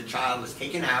which the child was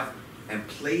taken out and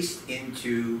placed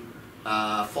into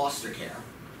foster care,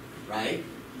 right?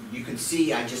 You can see,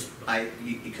 you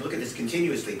can look at this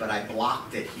continuously, but I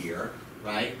blocked it here,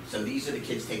 right? So these are the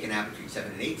kids taken out between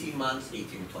 7 and 18 months,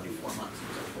 18 and 24 months, and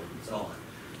so forth and so on.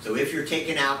 So if you're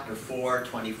taken out before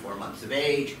 24 months of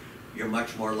age, you're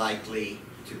much more likely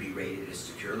to be rated as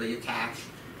securely attached.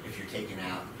 If you're taken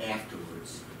out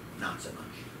afterwards, not so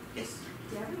much. Yes?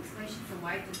 Do you have an explanation for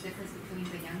why the difference between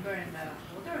the younger and the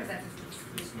older, or is that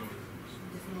just noise?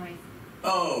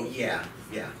 Oh, yeah.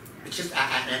 It's just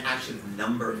actually the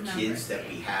number of kids that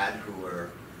we had who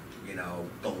were, you know,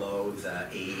 below the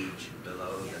age,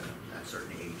 that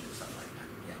certain age and stuff like that.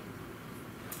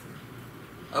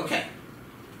 Yeah. Okay.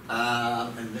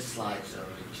 And this slide, so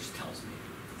it just tells me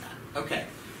that. Okay.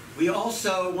 We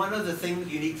also, one of the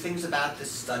unique things about this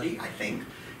study, I think,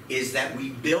 is that we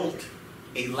built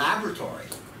a laboratory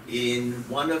in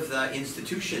one of the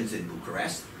institutions in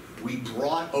Bucharest. We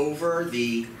brought over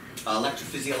the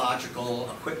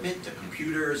electrophysiological equipment, the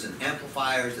computers and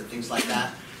amplifiers and things like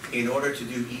that, in order to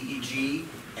do EEG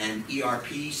and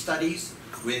ERP studies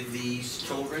with these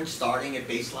children, starting at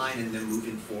baseline and then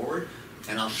moving forward.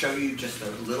 And I'll show you just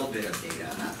a little bit of data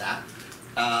about that.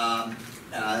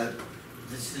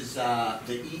 This is the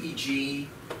EEG.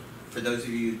 For those of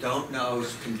you who don't know,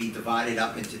 can be divided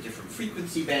up into different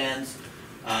frequency bands.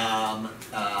 The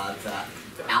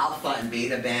alpha and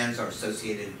beta bands are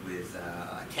associated with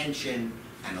attention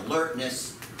and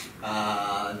alertness.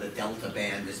 The delta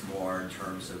band is more in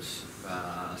terms of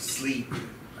sleep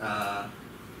and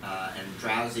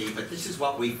drowsy. But this is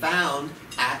what we found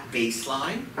at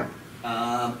baseline.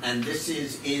 And this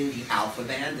is in the alpha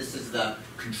band. This is the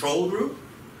control group.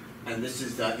 and this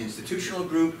is the institutional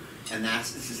group, and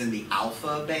this is in the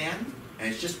alpha band, and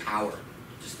it's just power,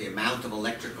 just the amount of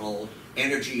electrical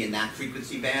energy in that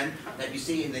frequency band that you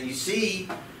see, and then you see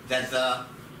that the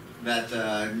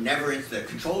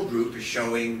control group is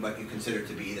showing what you consider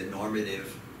to be the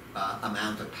normative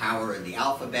amount of power in the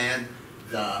alpha band.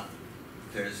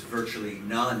 There's virtually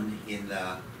none in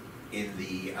the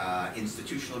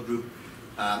institutional group.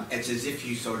 It's as if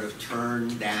you sort of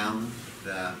turn down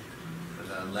the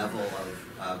level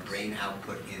of brain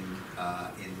output in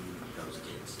those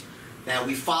kids. Now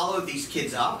we followed these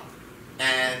kids up,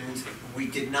 and we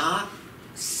did not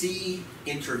see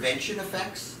intervention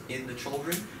effects in the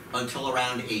children until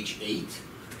around age 8.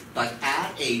 But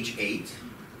at age 8,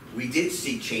 we did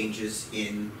see changes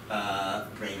in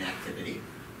brain activity.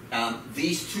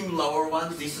 These two lower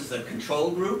ones, this is the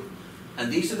control group,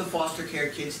 and these are the foster care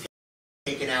kids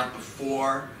taken out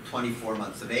before 24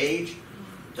 months of age.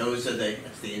 That's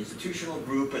the institutional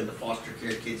group, and the foster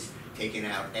care kids taken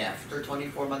out after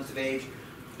 24 months of age.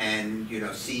 And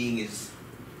seeing is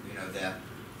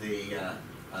the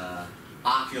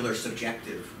ocular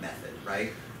subjective method,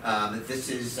 right? This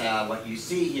is what you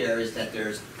see here is that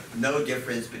there's no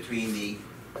difference between the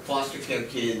foster care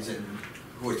kids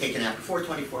who were taken out before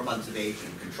 24 months of age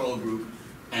in the control group,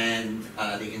 and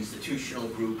the institutional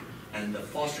group, and the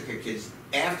foster care kids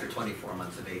after 24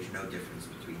 months of age, no difference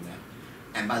between them.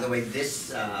 And by the way,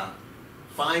 this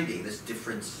finding, this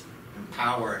difference in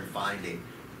power and finding,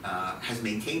 has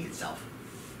maintained itself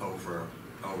over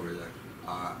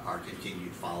our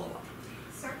continued follow-up.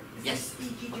 Sir, is Yes? this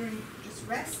EEG during just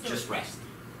rest? Just rest,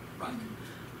 right.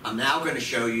 I'm now going to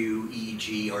show you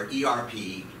EEG or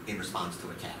ERP in response to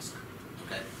a task,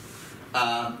 okay?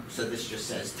 So this just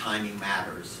says timing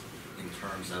matters in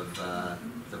terms of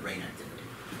the brain activity.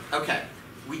 Okay,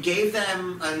 we gave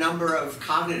them a number of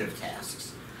cognitive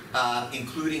tasks,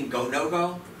 including go,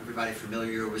 no-go. Everybody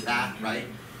familiar with that, right?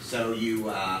 So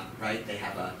they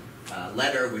have a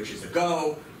letter which is a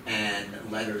go, and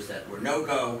letters that were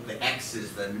no-go. The X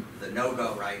is the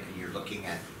no-go, right? And you're looking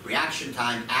at reaction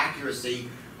time, accuracy,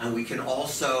 and we can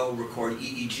also record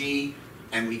EEG,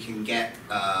 and we can get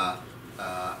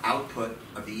output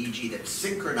of the EEG that's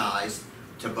synchronized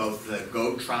to both the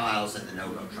go trials and the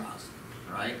no-go trials,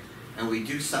 all right? And we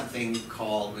do something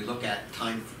called, we look at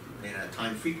time in a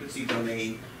time frequency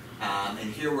domain,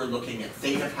 and here we're looking at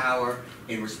theta power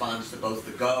in response to both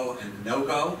the go and the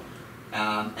no-go.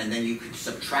 And then you could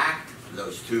subtract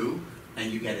those two,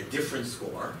 and you get a different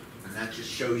score, and that just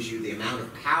shows you the amount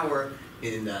of power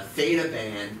in the theta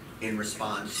band in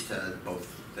response to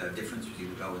both the difference between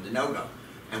the go and the no-go.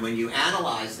 And when you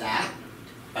analyze that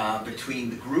between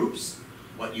the groups,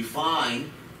 what you find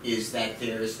is that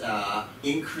there's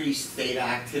increased theta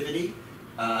activity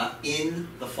in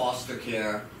the foster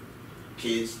care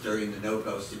kids during the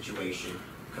no-go situation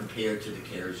compared to the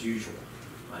care as usual,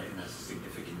 right? And that's a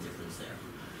significant difference there.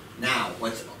 Now,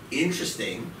 what's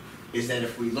interesting is that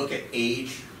if we look at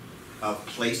age of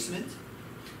placement,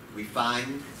 we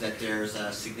find that there's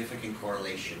a significant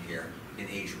correlation here in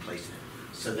age of placement.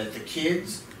 So that the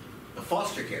kids, the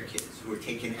foster care kids who were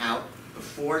taken out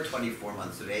before 24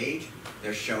 months of age,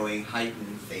 they're showing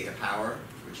heightened theta power,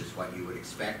 which is what you would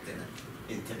expect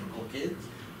in typical kids,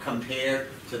 compared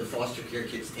to the foster care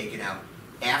kids taken out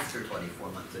after 24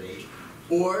 months of age,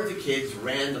 or the kids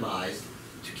randomized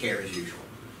to care as usual.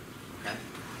 Okay?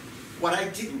 What I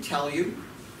didn't tell you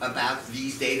about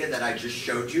these data that I just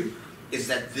showed you is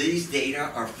that these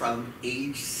data are from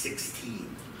age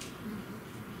 16.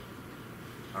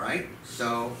 All right?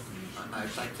 So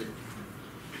I'd like to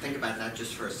think about that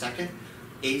just for a second.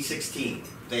 Age 16,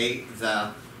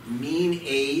 the mean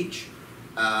age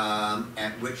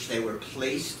at which they were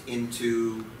placed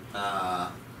into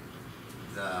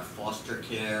the foster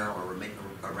care or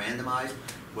randomized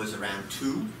was around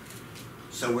 2.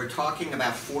 So we're talking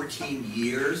about 14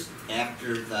 years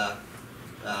after the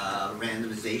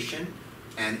randomization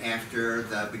and after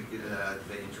the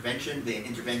intervention. The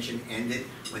intervention ended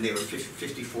when they were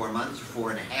 54 months,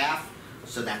 4.5.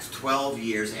 So that's 12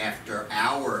 years after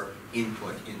our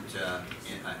input into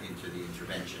the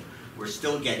intervention. We're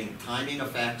still getting timing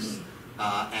effects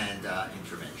and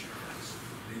intervention effects.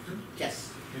 Nathan?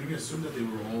 Yes? Can we assume that they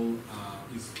were all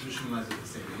institutionalized at the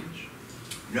same age?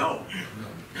 No.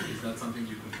 No. Is that something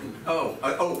you control?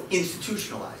 Oh,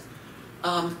 institutionalized.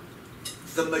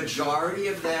 The majority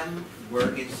of them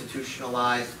were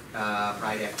institutionalized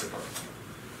right after birth.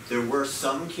 There were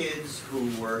some kids who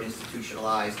were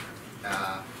institutionalized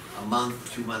a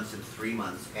month, 2 months, and 3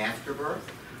 months after birth.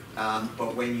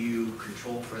 But when you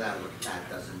control for that, that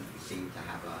doesn't seem to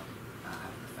have an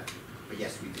effect. But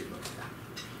yes, we did look at that.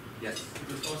 Yes.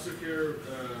 Does foster care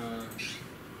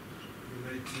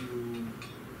relate to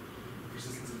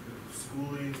persistence of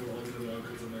schooling or all the other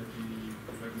outcomes that might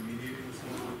be mediating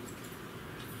school?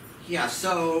 Yeah,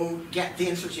 so the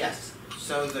answer is yes.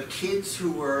 So the kids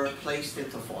who were placed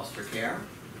into foster care,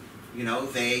 you know,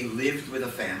 they lived with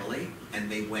a family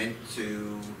and they went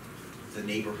to the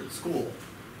neighborhood school.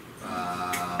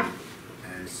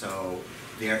 And so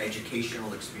their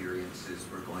educational experiences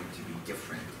were going to be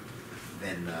different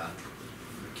than the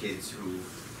kids who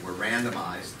were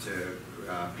randomized to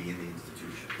be in the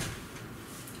institution.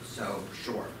 So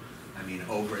sure, I mean,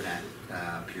 over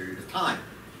that period of time.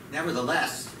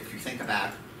 Nevertheless, if you think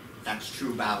about, that's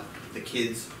true about the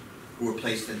kids who were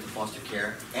placed into foster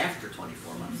care after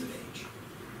 24 months of age.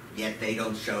 Yet they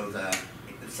don't show the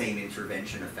same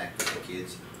intervention effect of the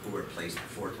kids who were placed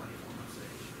before 24 months of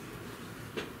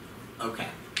age. Okay.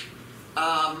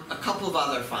 A couple of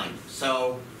other findings.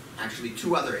 So, actually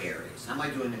 2 other areas. How am I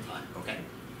doing in time? Okay.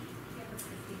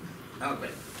 Oh,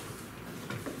 great.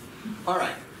 All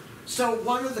right. So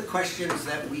one of the questions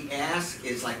that we ask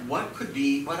is like, what could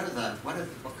be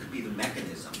the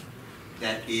mechanism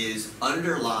that is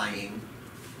underlying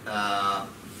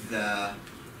the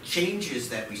changes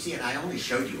that we see? And I only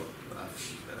showed you a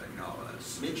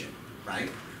smidgen, right,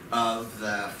 of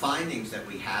the findings that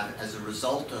we have as a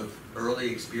result of early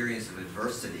experience of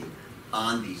adversity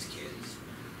on these kids.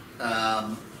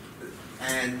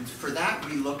 And for that,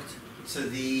 we looked to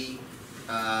the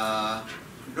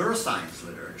neuroscience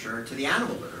literature, to the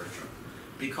animal literature,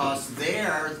 because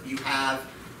there you have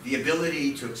the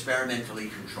ability to experimentally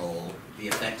control the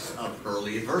effects of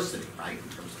early adversity, right, in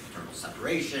terms of maternal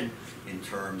separation, in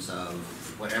terms of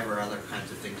whatever other kinds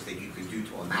of things that you can do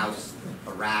to a mouse,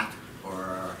 a rat,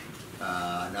 or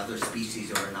another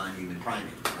species or a non-human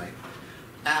primate, right?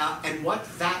 And what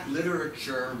that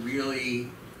literature really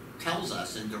tells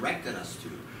us and directed us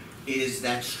to is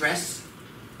that stress,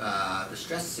 the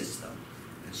stress system,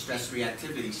 and stress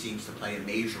reactivity seems to play a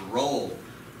major role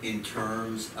in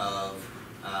terms of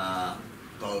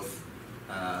both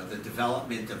the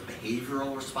development of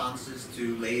behavioral responses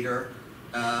to later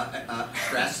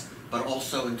stress, but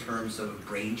also in terms of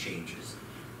brain changes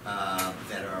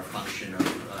that are a function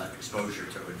of exposure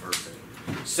to adversity.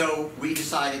 So we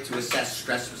decided to assess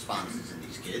stress responses in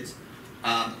these kids.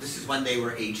 This is when they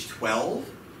were age 12.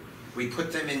 We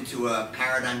put them into a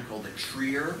paradigm called the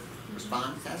Trier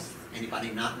response test.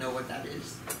 Anybody not know what that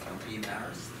is? Don't be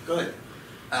embarrassed. Good.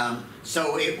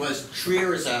 So it was,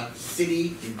 Trier is a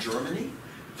city in Germany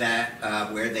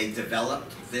that where they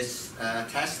developed this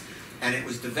test, and it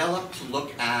was developed to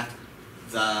look at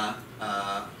the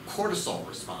cortisol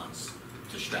response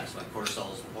to stress. Like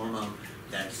cortisol is a hormone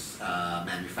that's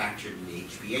manufactured in the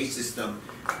HPA system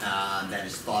that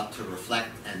is thought to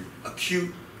reflect, and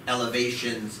acute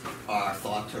elevations are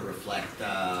thought to reflect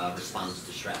response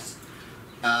to stress.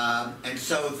 And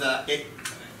so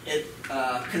it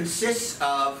consists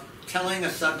of telling a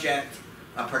subject,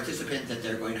 a participant, that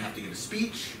they're going to have to give a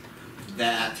speech,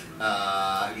 that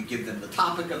you give them the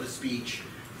topic of the speech,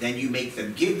 then you make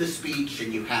them give the speech,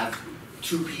 and you have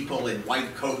 2 people in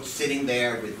white coats sitting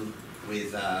there with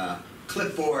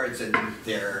clipboards, and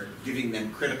they're giving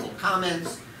them critical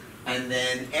comments, and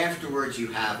then afterwards you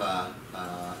have a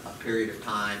period of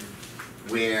time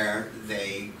where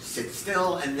they sit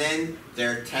still, and then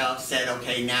they're said,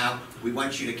 okay, now we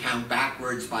want you to count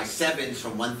backwards by 7s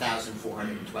from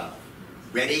 1,412.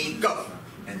 Ready, go!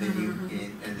 And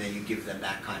then you give them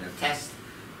that kind of test,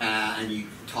 and you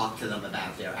talk to them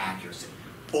about their accuracy.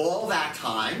 All that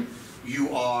time,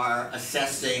 you are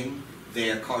assessing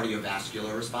their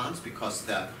cardiovascular response, because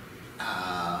the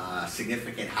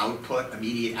significant output,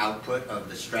 immediate output of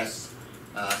the stress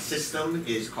system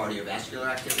is cardiovascular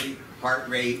activity, heart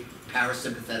rate,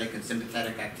 parasympathetic and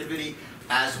sympathetic activity,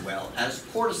 as well as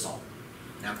cortisol.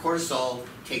 Now, cortisol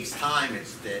takes time.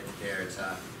 There's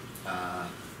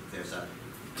a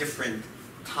different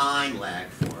time lag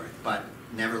for it, but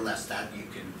nevertheless, that you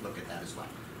can look at that as well.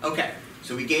 Okay,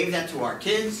 so we gave that to our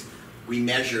kids. We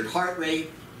measured heart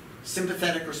rate,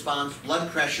 sympathetic response, blood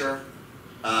pressure,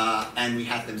 and we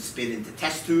had them spit into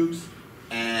test tubes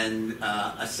and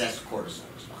assess cortisol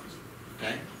response.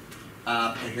 Okay,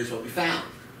 and here's what we found.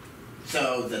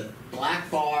 So the black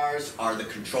bars are the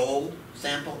control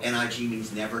sample. NIG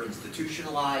means never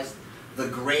institutionalized. The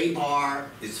gray bar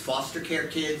is foster care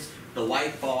kids. The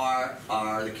white bar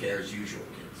are the care as usual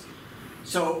kids.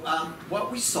 So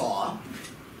what we saw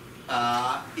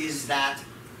is that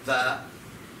the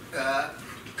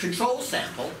control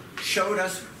sample showed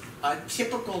us a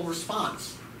typical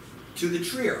response to the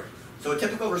Trier. So a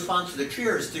typical response to the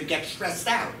Trier is to get stressed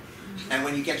out. And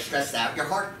when you get stressed out, your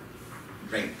heart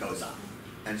rate goes up.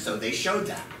 And so they showed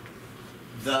that.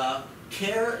 The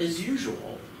care as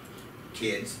usual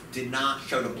kids did not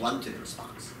show a blunted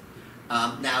response.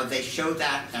 Now they showed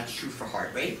that, that's true for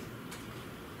heart rate.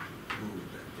 Ooh,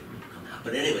 that didn't come out.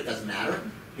 But anyway, it doesn't matter.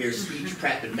 Here's speech,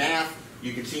 prep, and math.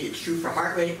 You can see it's true for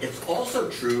heart rate. It's also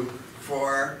true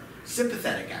for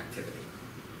sympathetic activity.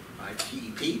 Right?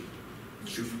 PEP.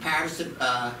 It's true for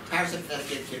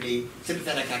parasympathetic activity,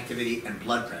 sympathetic activity, and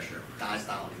blood pressure,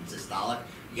 diastolic and systolic.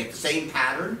 You get the same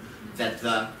pattern that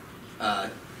the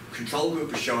control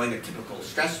group is showing a typical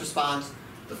stress response.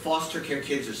 The foster care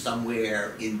kids are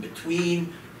somewhere in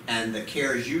between, and the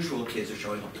care as usual kids are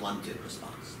showing a blunted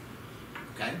response.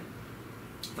 Okay?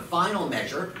 The final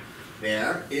measure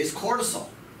there is cortisol.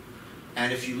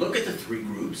 And if you look at the three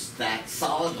groups, that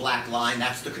solid black line,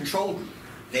 that's the control group.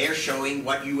 They're showing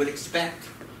what you would expect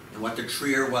and what the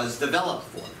Trier was developed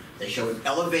for. They show an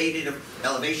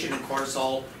elevation in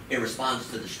cortisol in response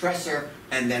to the stressor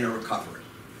and then a recovery.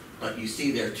 But you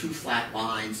see there are two flat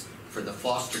lines for the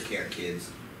foster care kids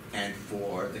and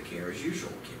for the care as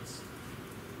usual kids.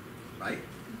 Right?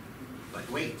 But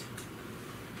wait.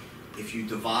 If you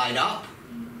divide up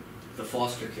the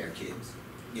foster care kids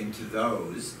into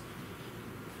those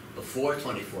before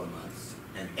 24 months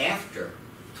and after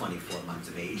 24 months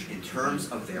of age in terms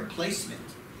of their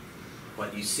placement,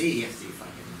 what you see, let's see if I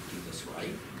can do this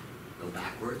right, go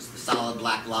backwards, the solid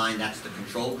black line, that's the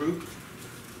control group.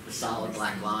 The solid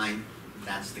black line,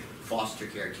 that's the foster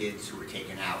care kids who were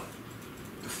taken out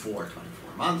before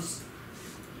 24 months.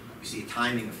 You see a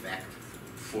timing effect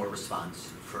for response,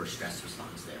 for stress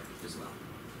response there as well.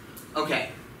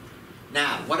 Okay,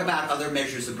 now what about other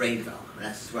measures of brain development?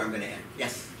 That's where I'm going to end.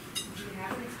 Yes? Do you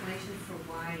have an explanation for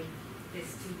why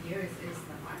this 2 years is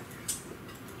the mark?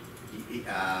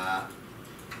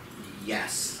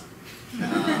 Yes.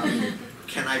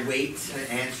 Can I wait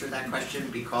to answer that question?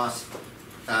 Because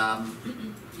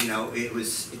you know,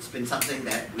 it's been something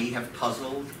that we have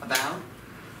puzzled about.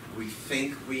 We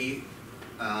think we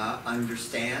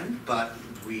understand, but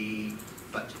I mean,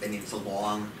 it's a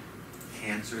long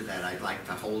answer that I'd like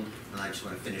to hold, and I just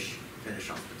want to finish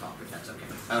off the talk, if that's okay.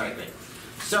 All right, great.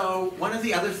 So one of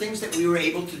the other things that we were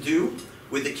able to do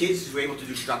with the kids is we were able to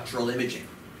do structural imaging.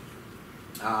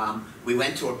 We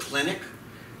went to a clinic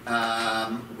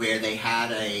where they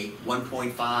had a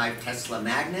 1.5 Tesla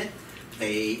magnet,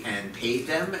 and paid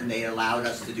them, and they allowed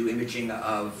us to do imaging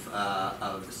of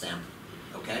the sample.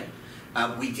 Okay,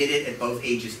 we did it at both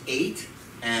ages 8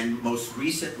 and most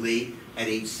recently at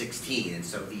age 16, and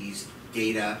so these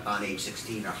data on age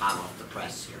 16 are hot off the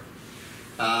press here.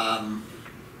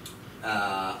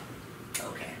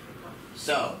 Okay,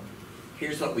 so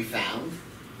here's what we found.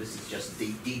 This is just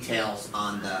the details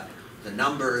on the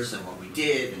numbers and what we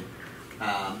did and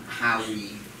how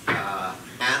we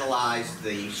analyzed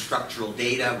the structural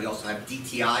data. We also have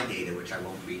DTI data, which I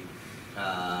won't be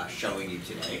showing you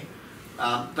today.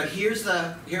 But here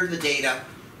are the data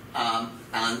on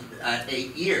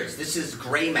 8 years. This is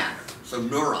gray matter, so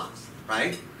neurons,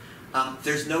 right?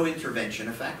 There's no intervention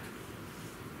effect.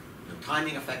 No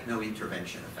timing effect, no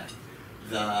intervention effect.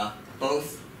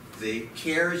 Both the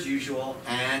care as usual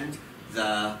and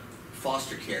the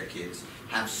foster care kids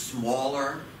have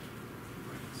smaller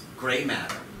gray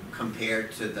matter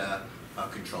compared to the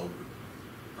control group,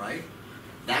 right?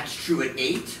 That's true at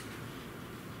 8,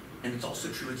 and it's also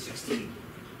true at 16.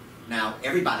 Now,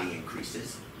 everybody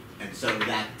increases, and so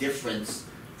that difference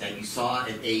that you saw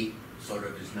at 8 sort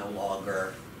of is no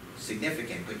longer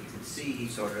significant, but you can see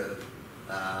sort of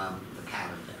the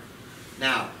pattern there.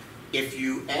 Now, if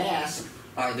you ask,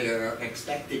 are there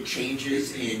expected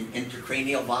changes in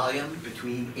intracranial volume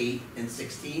between 8 and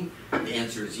 16? The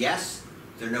answer is yes.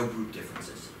 There are no group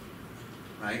differences,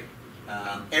 right?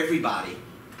 Everybody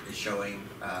is showing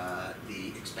the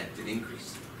expected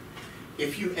increase.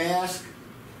 If you ask,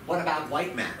 what about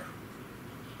white matter,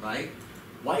 right?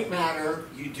 White matter,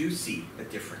 you do see a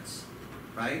difference,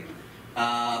 right?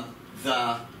 Let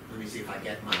me see if I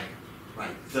get my,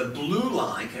 right. The blue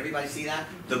line, can everybody see that?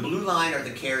 The blue line are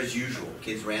the care as usual,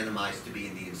 kids randomized to be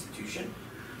in the institution.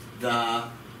 The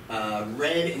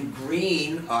red and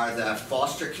green are the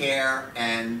foster care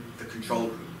and the control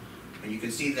group. And you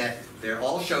can see that they're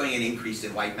all showing an increase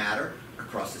in white matter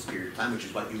across this period of time, which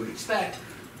is what you would expect.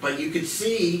 But you can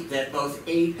see that both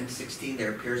 8 and 16,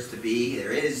 there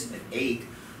is at 8,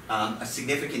 a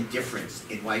significant difference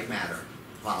in white matter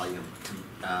volume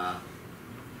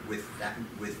with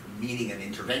meaning an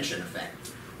intervention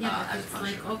effect. Yeah, but it's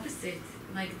like opposite.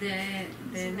 Like the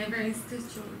never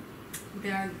institution, they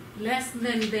are less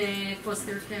than the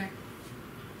foster care.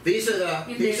 These are the,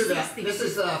 In these are their the, 60s. this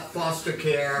is the foster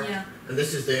care, Yeah. and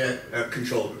this is the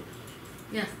control group,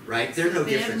 Yeah. right? There are no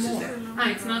They have differences more. there. Ah,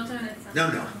 it's not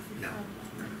No.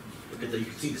 Look at the, you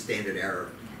can see the standard error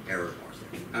bars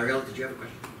there. Ariel, did you have a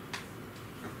question?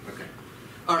 No? Okay.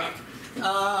 All right.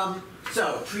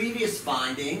 So previous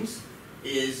findings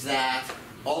is that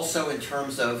also in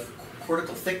terms of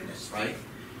cortical thickness, right?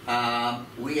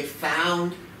 We had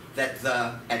found that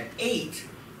at 8,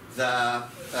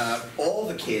 all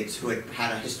the kids who had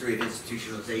had a history of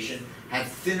institutionalization had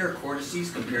thinner cortices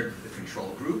compared to the control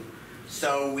group.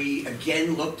 So we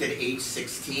again looked at age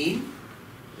 16.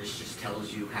 This just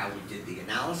tells you how we did the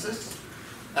analysis.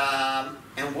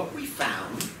 And what we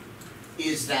found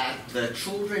is that the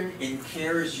children in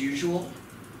care as usual,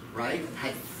 right,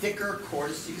 had thicker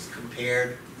cortices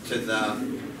compared to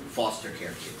the foster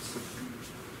care kids,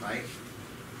 right?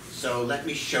 So let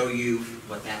me show you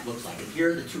what that looks like. And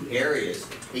here are the two areas,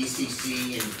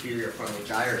 ACC and inferior frontal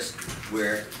gyrus,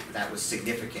 where that was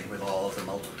significant with all of the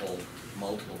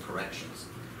multiple corrections.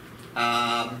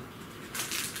 And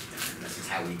this is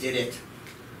how we did it.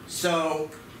 So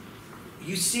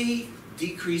you see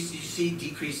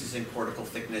decreases in cortical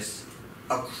thickness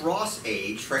across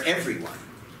age for everyone,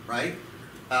 right?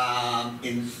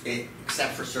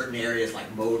 Except for certain areas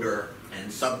like motor and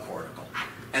subcortical.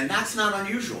 And that's not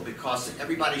unusual because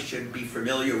everybody should be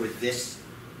familiar with this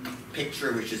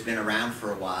picture, which has been around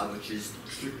for a while, which is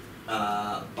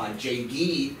by J.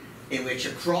 Gee, in which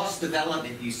across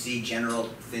development you see general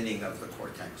thinning of the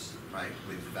cortex, right,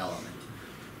 with development.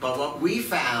 But what we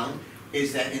found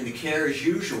is that in the care as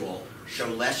usual show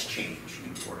less change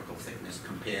in cortical thickness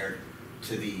compared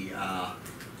to the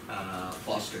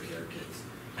foster care kids,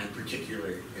 and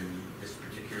particularly in these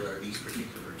particular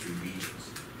two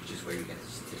regions, which is where you get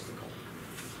the statistical.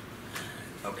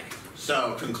 Okay,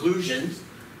 so conclusions.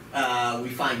 We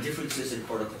find differences in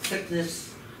cortical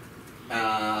thickness,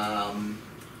 but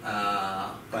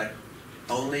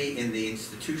only in the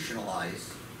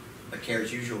institutionalized, the care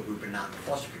as usual group and not in the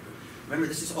foster care group. Remember,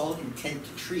 this is all intent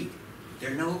to treat.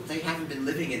 They haven't been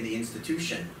living in the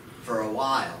institution for a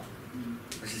while.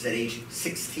 This is at age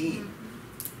 16.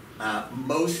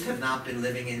 Most have not been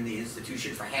living in the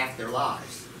institution for half their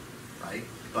lives, right?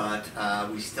 But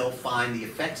we still find the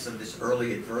effects of this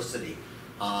early adversity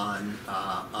on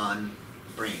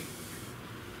brain.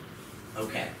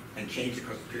 Okay, and change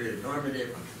across the period of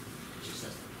normative.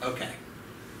 Okay,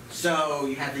 so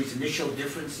you have these initial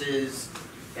differences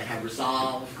that have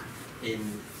resolved in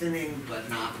thinning, but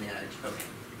not in the edge. Okay,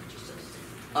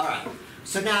 all right.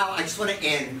 So now I just want to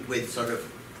end with sort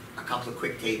of a couple of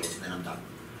quick tables, and then I'm done.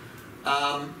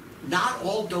 Not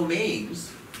all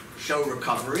domains show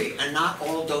recovery, and not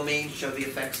all domains show the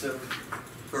effects of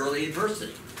early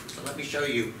adversity. So let me show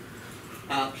you.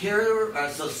 Here are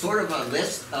sort of a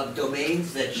list of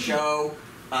domains that show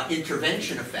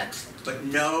intervention effects, but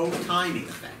no timing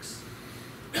effects.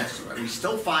 We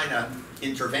still find an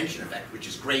intervention effect, which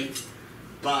is great,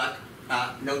 but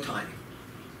no timing,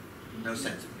 no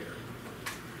sense of period.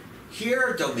 Here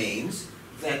are domains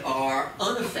that are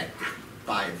unaffected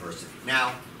by adversity.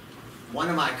 Now, one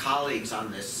of my colleagues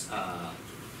on this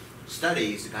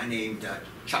study is a guy named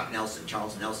Charles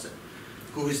Nelson,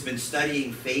 who has been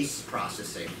studying face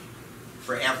processing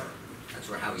forever. That's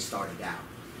how he started out.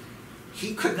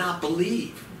 He could not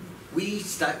believe. We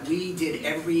did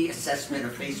every assessment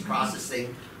of face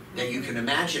processing that you can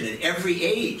imagine at every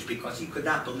age because he could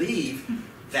not believe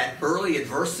that early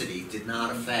adversity did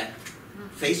not affect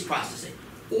face processing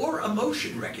or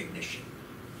emotion recognition.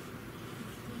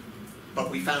 But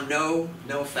we found no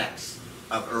effects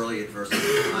of early adversity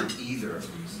on either of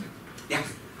these. Yeah?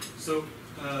 So,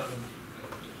 I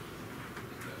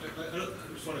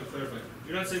just want to clarify.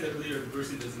 You're not saying that early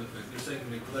adversity doesn't affect. You're saying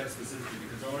neglect specifically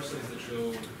because there are studies that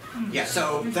show. Yeah.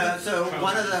 So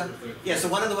one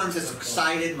of the ones that's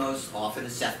cited most often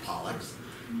is Seth Pollack's.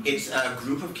 It's a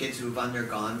group of kids who've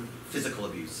undergone physical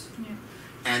abuse,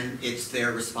 and it's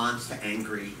their response to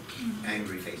angry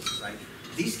faces. Right.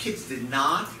 These kids did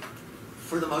not,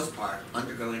 for the most part,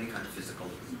 undergo any kind of physical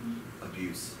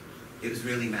abuse. It was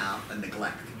really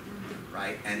neglect,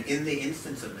 right? And in the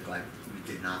instance of neglect, we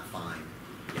did not find.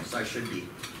 So I should be,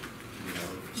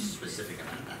 specific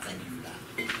about that. Thank you for that.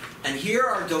 And here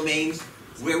are domains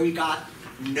where we got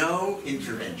no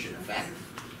intervention effect,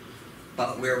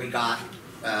 but where we got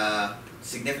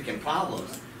significant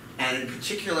problems, and in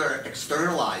particular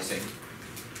externalizing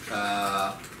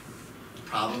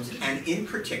problems, and in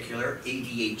particular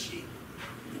ADHD.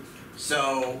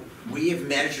 So we have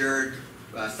measured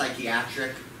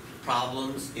psychiatric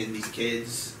problems in these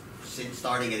kids since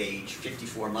starting at age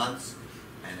 54 months.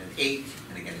 and at 8,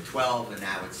 and again at 12, and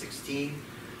now at 16.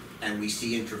 And we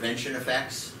see intervention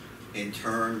effects in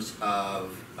terms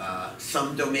of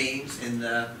some domains in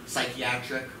the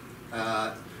psychiatric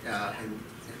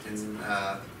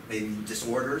in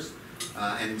disorders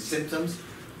and symptoms,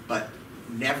 but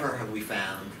never have we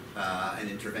found an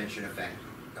intervention effect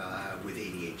with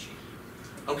ADHD.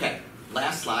 Okay,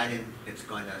 last slide, and it's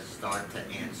going to start to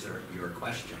answer your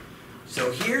question.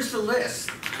 So here's the list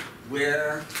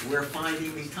where we're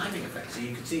finding these timing effects. So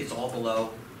you can see it's all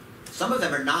below. Some of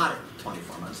them are not at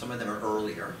 24 months, some of them are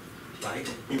earlier, right?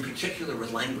 In particular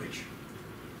with language,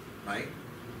 right?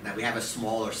 Now we have a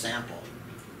smaller sample,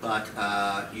 but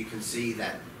you can see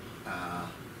that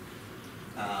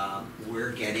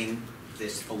we're getting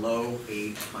this below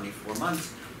age 24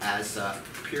 months as a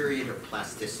period of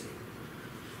plasticity.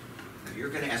 Now you're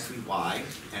going to ask me why,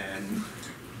 and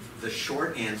the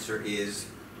short answer is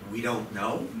we don't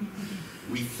know.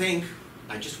 We think,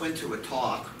 I just went to a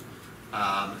talk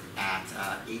at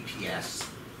APS,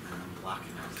 and I'm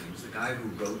blocking out his name. It's the guy who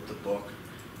wrote the book,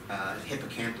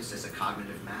 Hippocampus as a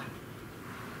Cognitive Map.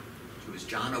 It was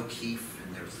John O'Keefe,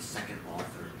 and there was the second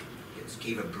author.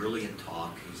 He gave a brilliant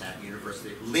talk. He's at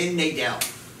university. Lynn Nadell.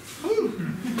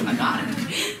 I got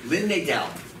it. Lynn Nadell,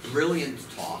 brilliant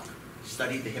talk.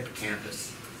 Studied the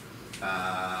hippocampus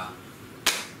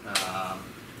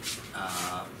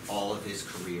all of his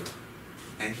career.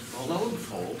 And lo and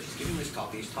behold, he's giving this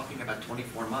talk, he's talking about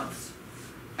 24 months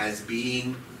as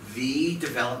being the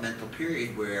developmental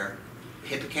period where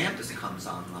hippocampus comes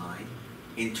online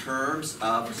in terms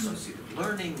of associative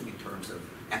learning, in terms of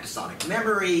episodic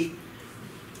memory.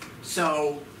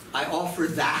 So I offer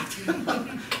that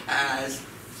as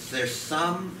there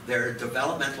are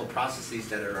developmental processes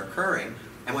that are occurring.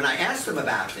 And when I asked him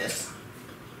about this,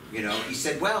 he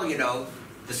said, well,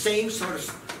 the same sort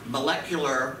of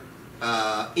molecular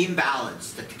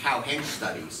imbalance that the Cow-Hench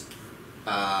studies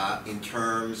in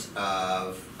terms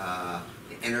of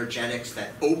energetics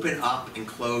that open up and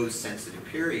close sensitive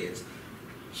periods,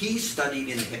 he studied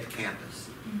in the hippocampus.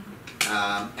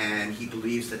 And he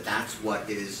believes that that's what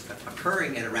is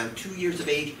occurring at around 2 years of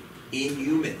age in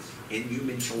humans, in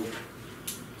human children.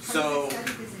 So,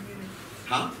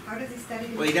 How does he study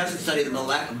this? Well, he doesn't study the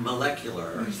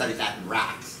molecular, he studies that in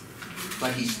rats.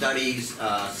 But he studies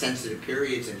sensitive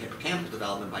periods in hippocampal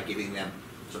development by giving them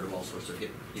sort of all sorts of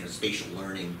spatial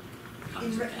learning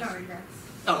kinds of tests. In rats.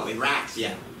 Oh, in rats,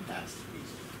 yeah. That's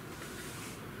easy.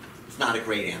 It's not a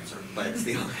great answer, but it's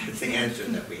the answer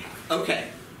that we have. Okay.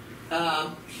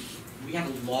 We have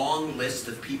a long list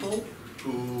of people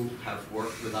who have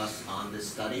worked with us on this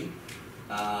study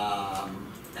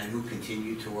and who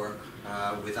continue to work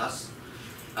with us.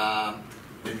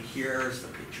 And here's the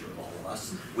picture of all of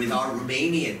us with our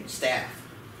Romanian staff,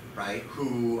 right?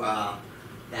 Who,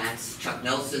 that's Chuck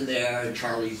Nelson there and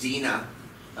Charlie Zena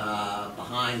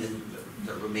behind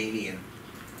the Romanian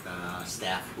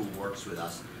staff who works with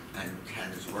us and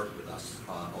has worked with us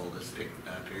all this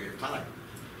period of time.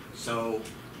 So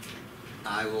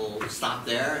I will stop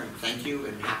there and thank you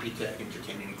and happy to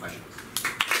entertain any questions.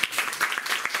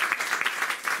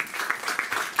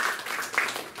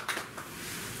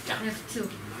 I have two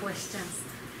questions.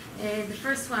 The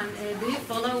first one, do you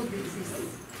follow these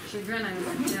children? I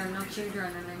mean, they are not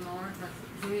children anymore, but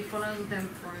do you follow them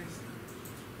for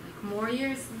more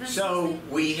years than So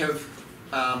we have,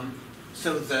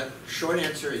 so the short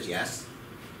answer is yes.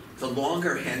 The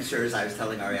longer answer is, I was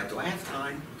telling Ariel, do I have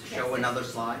time to show another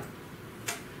slide?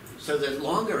 So the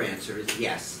longer answer is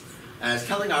yes. And I was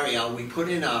telling Ariel, we put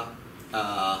in a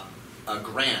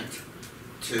grant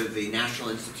to the National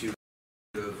Institute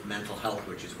of Mental Health,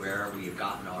 which is where we have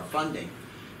gotten our funding,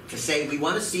 to say we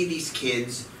want to see these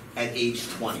kids at age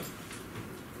 20,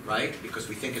 right? Because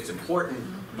we think it's important,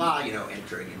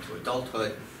 entering into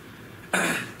adulthood.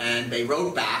 And they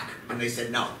wrote back and they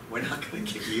said, no, we're not going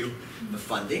to give you the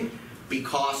funding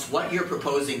because what you're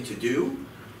proposing to do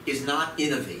is not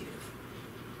innovative.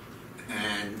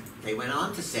 And they went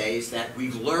on to say is that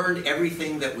we've learned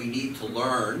everything that we need to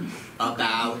learn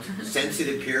about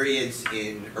sensitive periods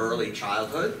in early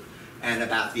childhood and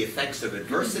about the effects of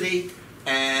adversity,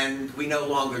 and we no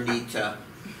longer need to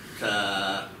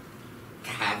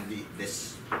have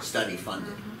this study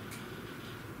funded.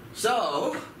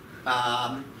 So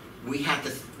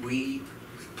we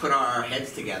put our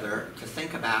heads together to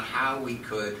think about how we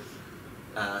could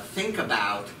think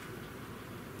about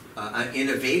an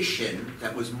innovation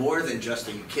that was more than just,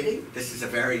 are you kidding? This is a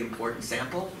very important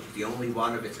sample, the only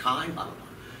one of its kind, blah, blah,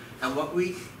 blah. And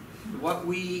what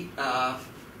we thought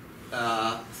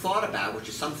about, which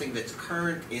is something that's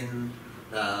current in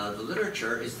the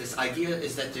literature, is this idea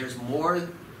is that there's more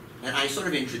and I sort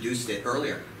of introduced it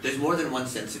earlier, there's more than one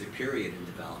sensitive period in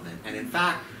development. And in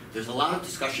fact, there's a lot of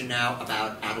discussion now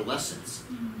about adolescence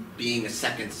being a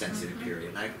second sensitive period.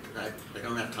 And I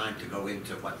don't have time to go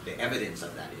into what the evidence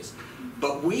of that is.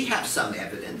 But we have some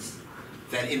evidence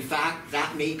that in fact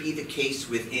that may be the case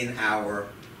within our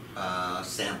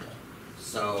sample.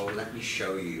 So let me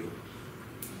show you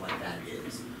what that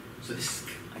is. So this,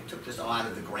 I took this all out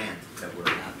of the grant that we're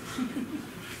having.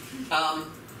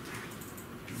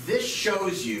 This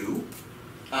shows you,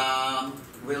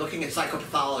 we're looking at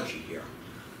psychopathology here,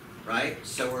 right?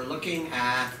 So we're looking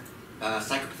at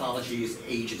psychopathology is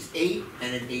ages 8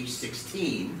 and at age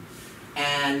 16,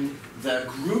 and the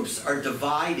groups are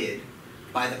divided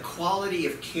by the quality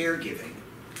of caregiving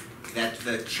that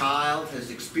the child has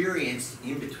experienced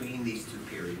in between these two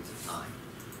periods of time,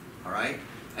 all right?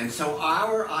 And so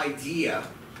our idea,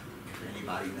 if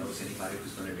anybody knows anybody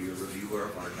who's going to be a reviewer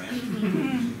of our grant,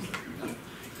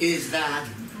 is that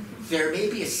there may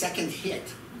be a second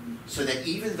hit, so that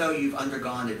even though you've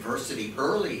undergone adversity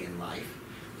early in life,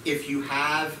 if you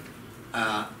have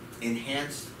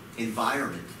enhanced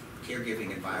environment,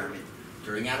 caregiving environment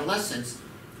during adolescence,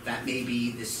 that may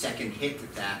be the second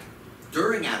hit that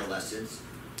during adolescence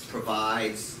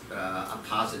provides a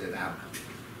positive outcome.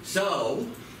 So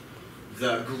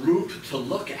the group to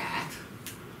look at,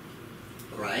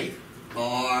 right,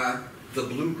 are the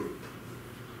blue group,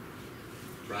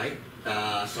 right?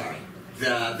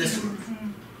 This group,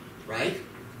 right?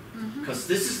 Because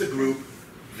this is the group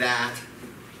that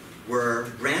were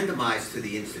randomized to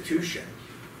the institution,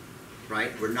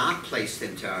 right? Were not placed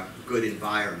into good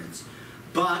environments,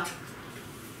 but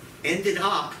ended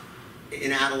up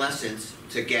in adolescence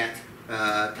to get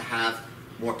to have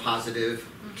more positive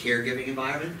caregiving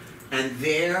environment, and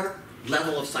their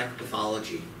level of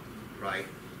psychopathology, right,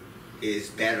 is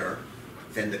better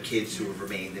than the kids who have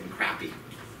remained in crappy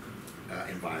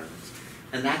environments.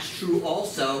 And that's true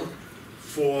also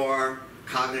for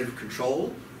cognitive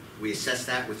control. We assess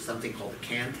that with something called the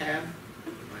CAN tab.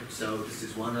 Right? So this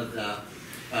is one of the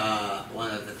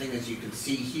things you can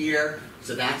see here.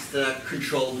 So that's the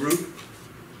control group,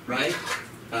 right?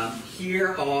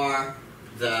 Here are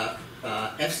the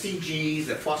FCG,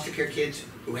 the foster care kids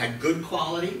who had good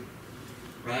quality,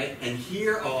 right? And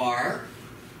here are,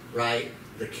 right,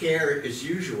 the care as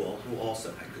usual who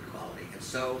also had good quality. And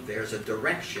so there's a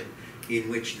direction in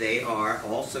which they are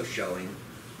also showing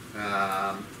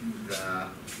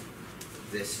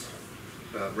this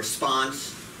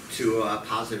response to a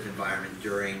positive environment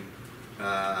during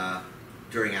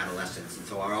adolescence. And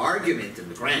so our argument in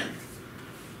the grant,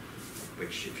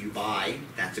 which if you buy,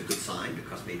 that's a good sign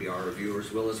because maybe our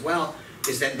reviewers will as well,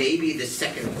 is that maybe the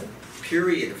second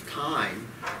period of time,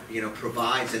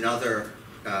 provides another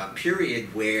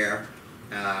period where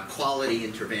quality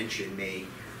intervention may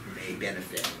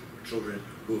benefit children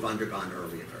who have undergone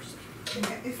early adversity.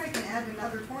 If I can add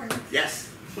another point. Yes.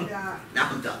 Now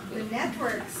I'm done. The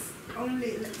networks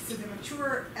only, so the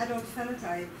mature adult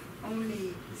phenotype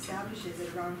only establishes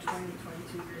at around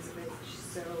 22 years of age.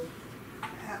 So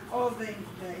all the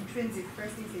intrinsic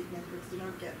first instinct networks do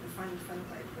not get the final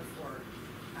phenotype before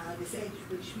this age,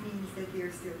 which means that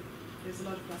there's a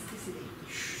lot of plasticity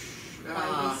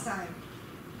by this time.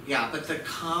 Yeah, but the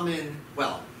common,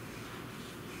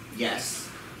 yes.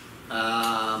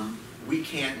 We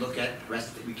can't look at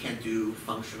we can't do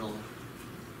functional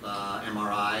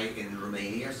MRI in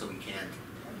Romania, so we can't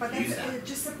use that. But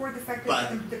just support the fact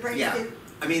that the brain is...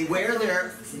 I mean, where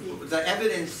the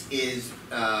evidence is,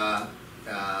 the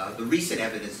recent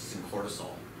evidence is in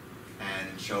cortisol,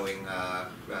 and showing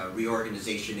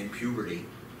reorganization in puberty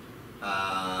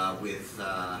with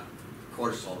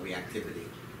cortisol reactivity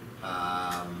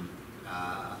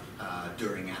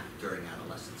during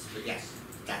adolescence. But yes,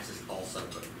 that's also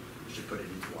good. We should put it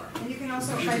into our... And you can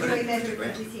also calculate that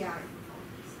with DTI.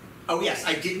 Oh yes,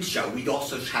 I didn't show. We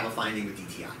also have a finding with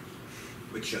DTI,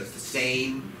 which shows the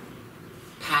same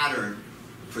pattern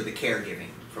for the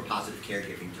caregiving, for positive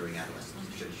caregiving during adolescence.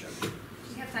 It should have shown you.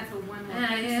 We have time for one more.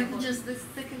 I have just the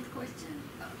second question.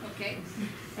 Okay.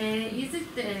 Is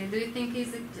it? Do you think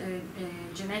is it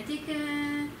genetic?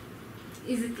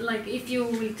 Is it like if you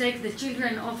will take the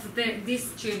children of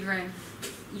these children,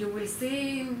 you will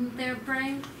see their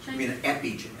brain change? You mean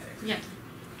epigenetic? Yeah.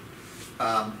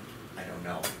 I don't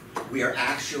know. We are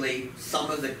actually,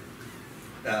 some of the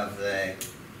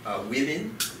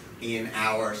women in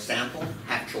our sample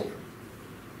have children.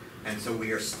 And so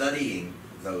we are studying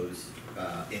those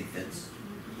infants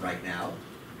right now.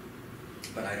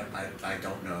 But I don't know. I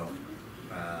don't know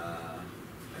the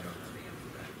answer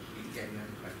to that.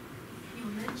 You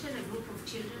mentioned a group of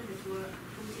children that were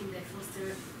put in the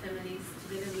foster families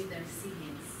together with their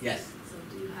siblings. Yes. So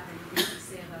do you have anything to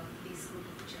say about this group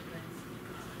of children?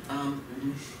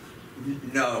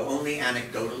 No, only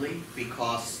anecdotally,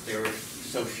 because there were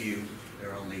so few.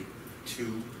 There are only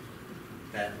two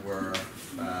that were,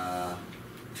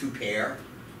 two pair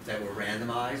that were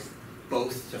randomized,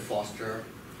 both to foster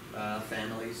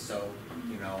families. So,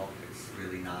 you know, it's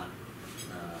really not,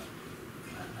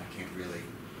 I can't really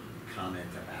comment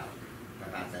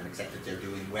about them, except that they're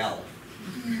doing well.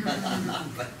 But, you know,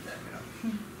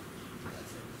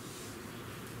 that's it.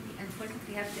 Unfortunately,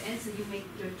 we have to end, so you make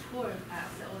your tour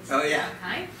of the old Oh, yeah.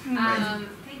 time. Right.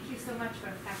 Thank you so much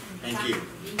for passing the Thank time you. for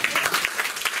being here.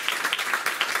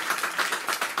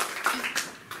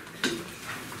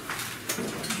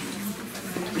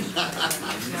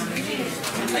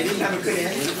 I didn't have a good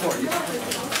answer for you.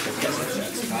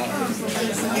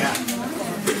 Yeah.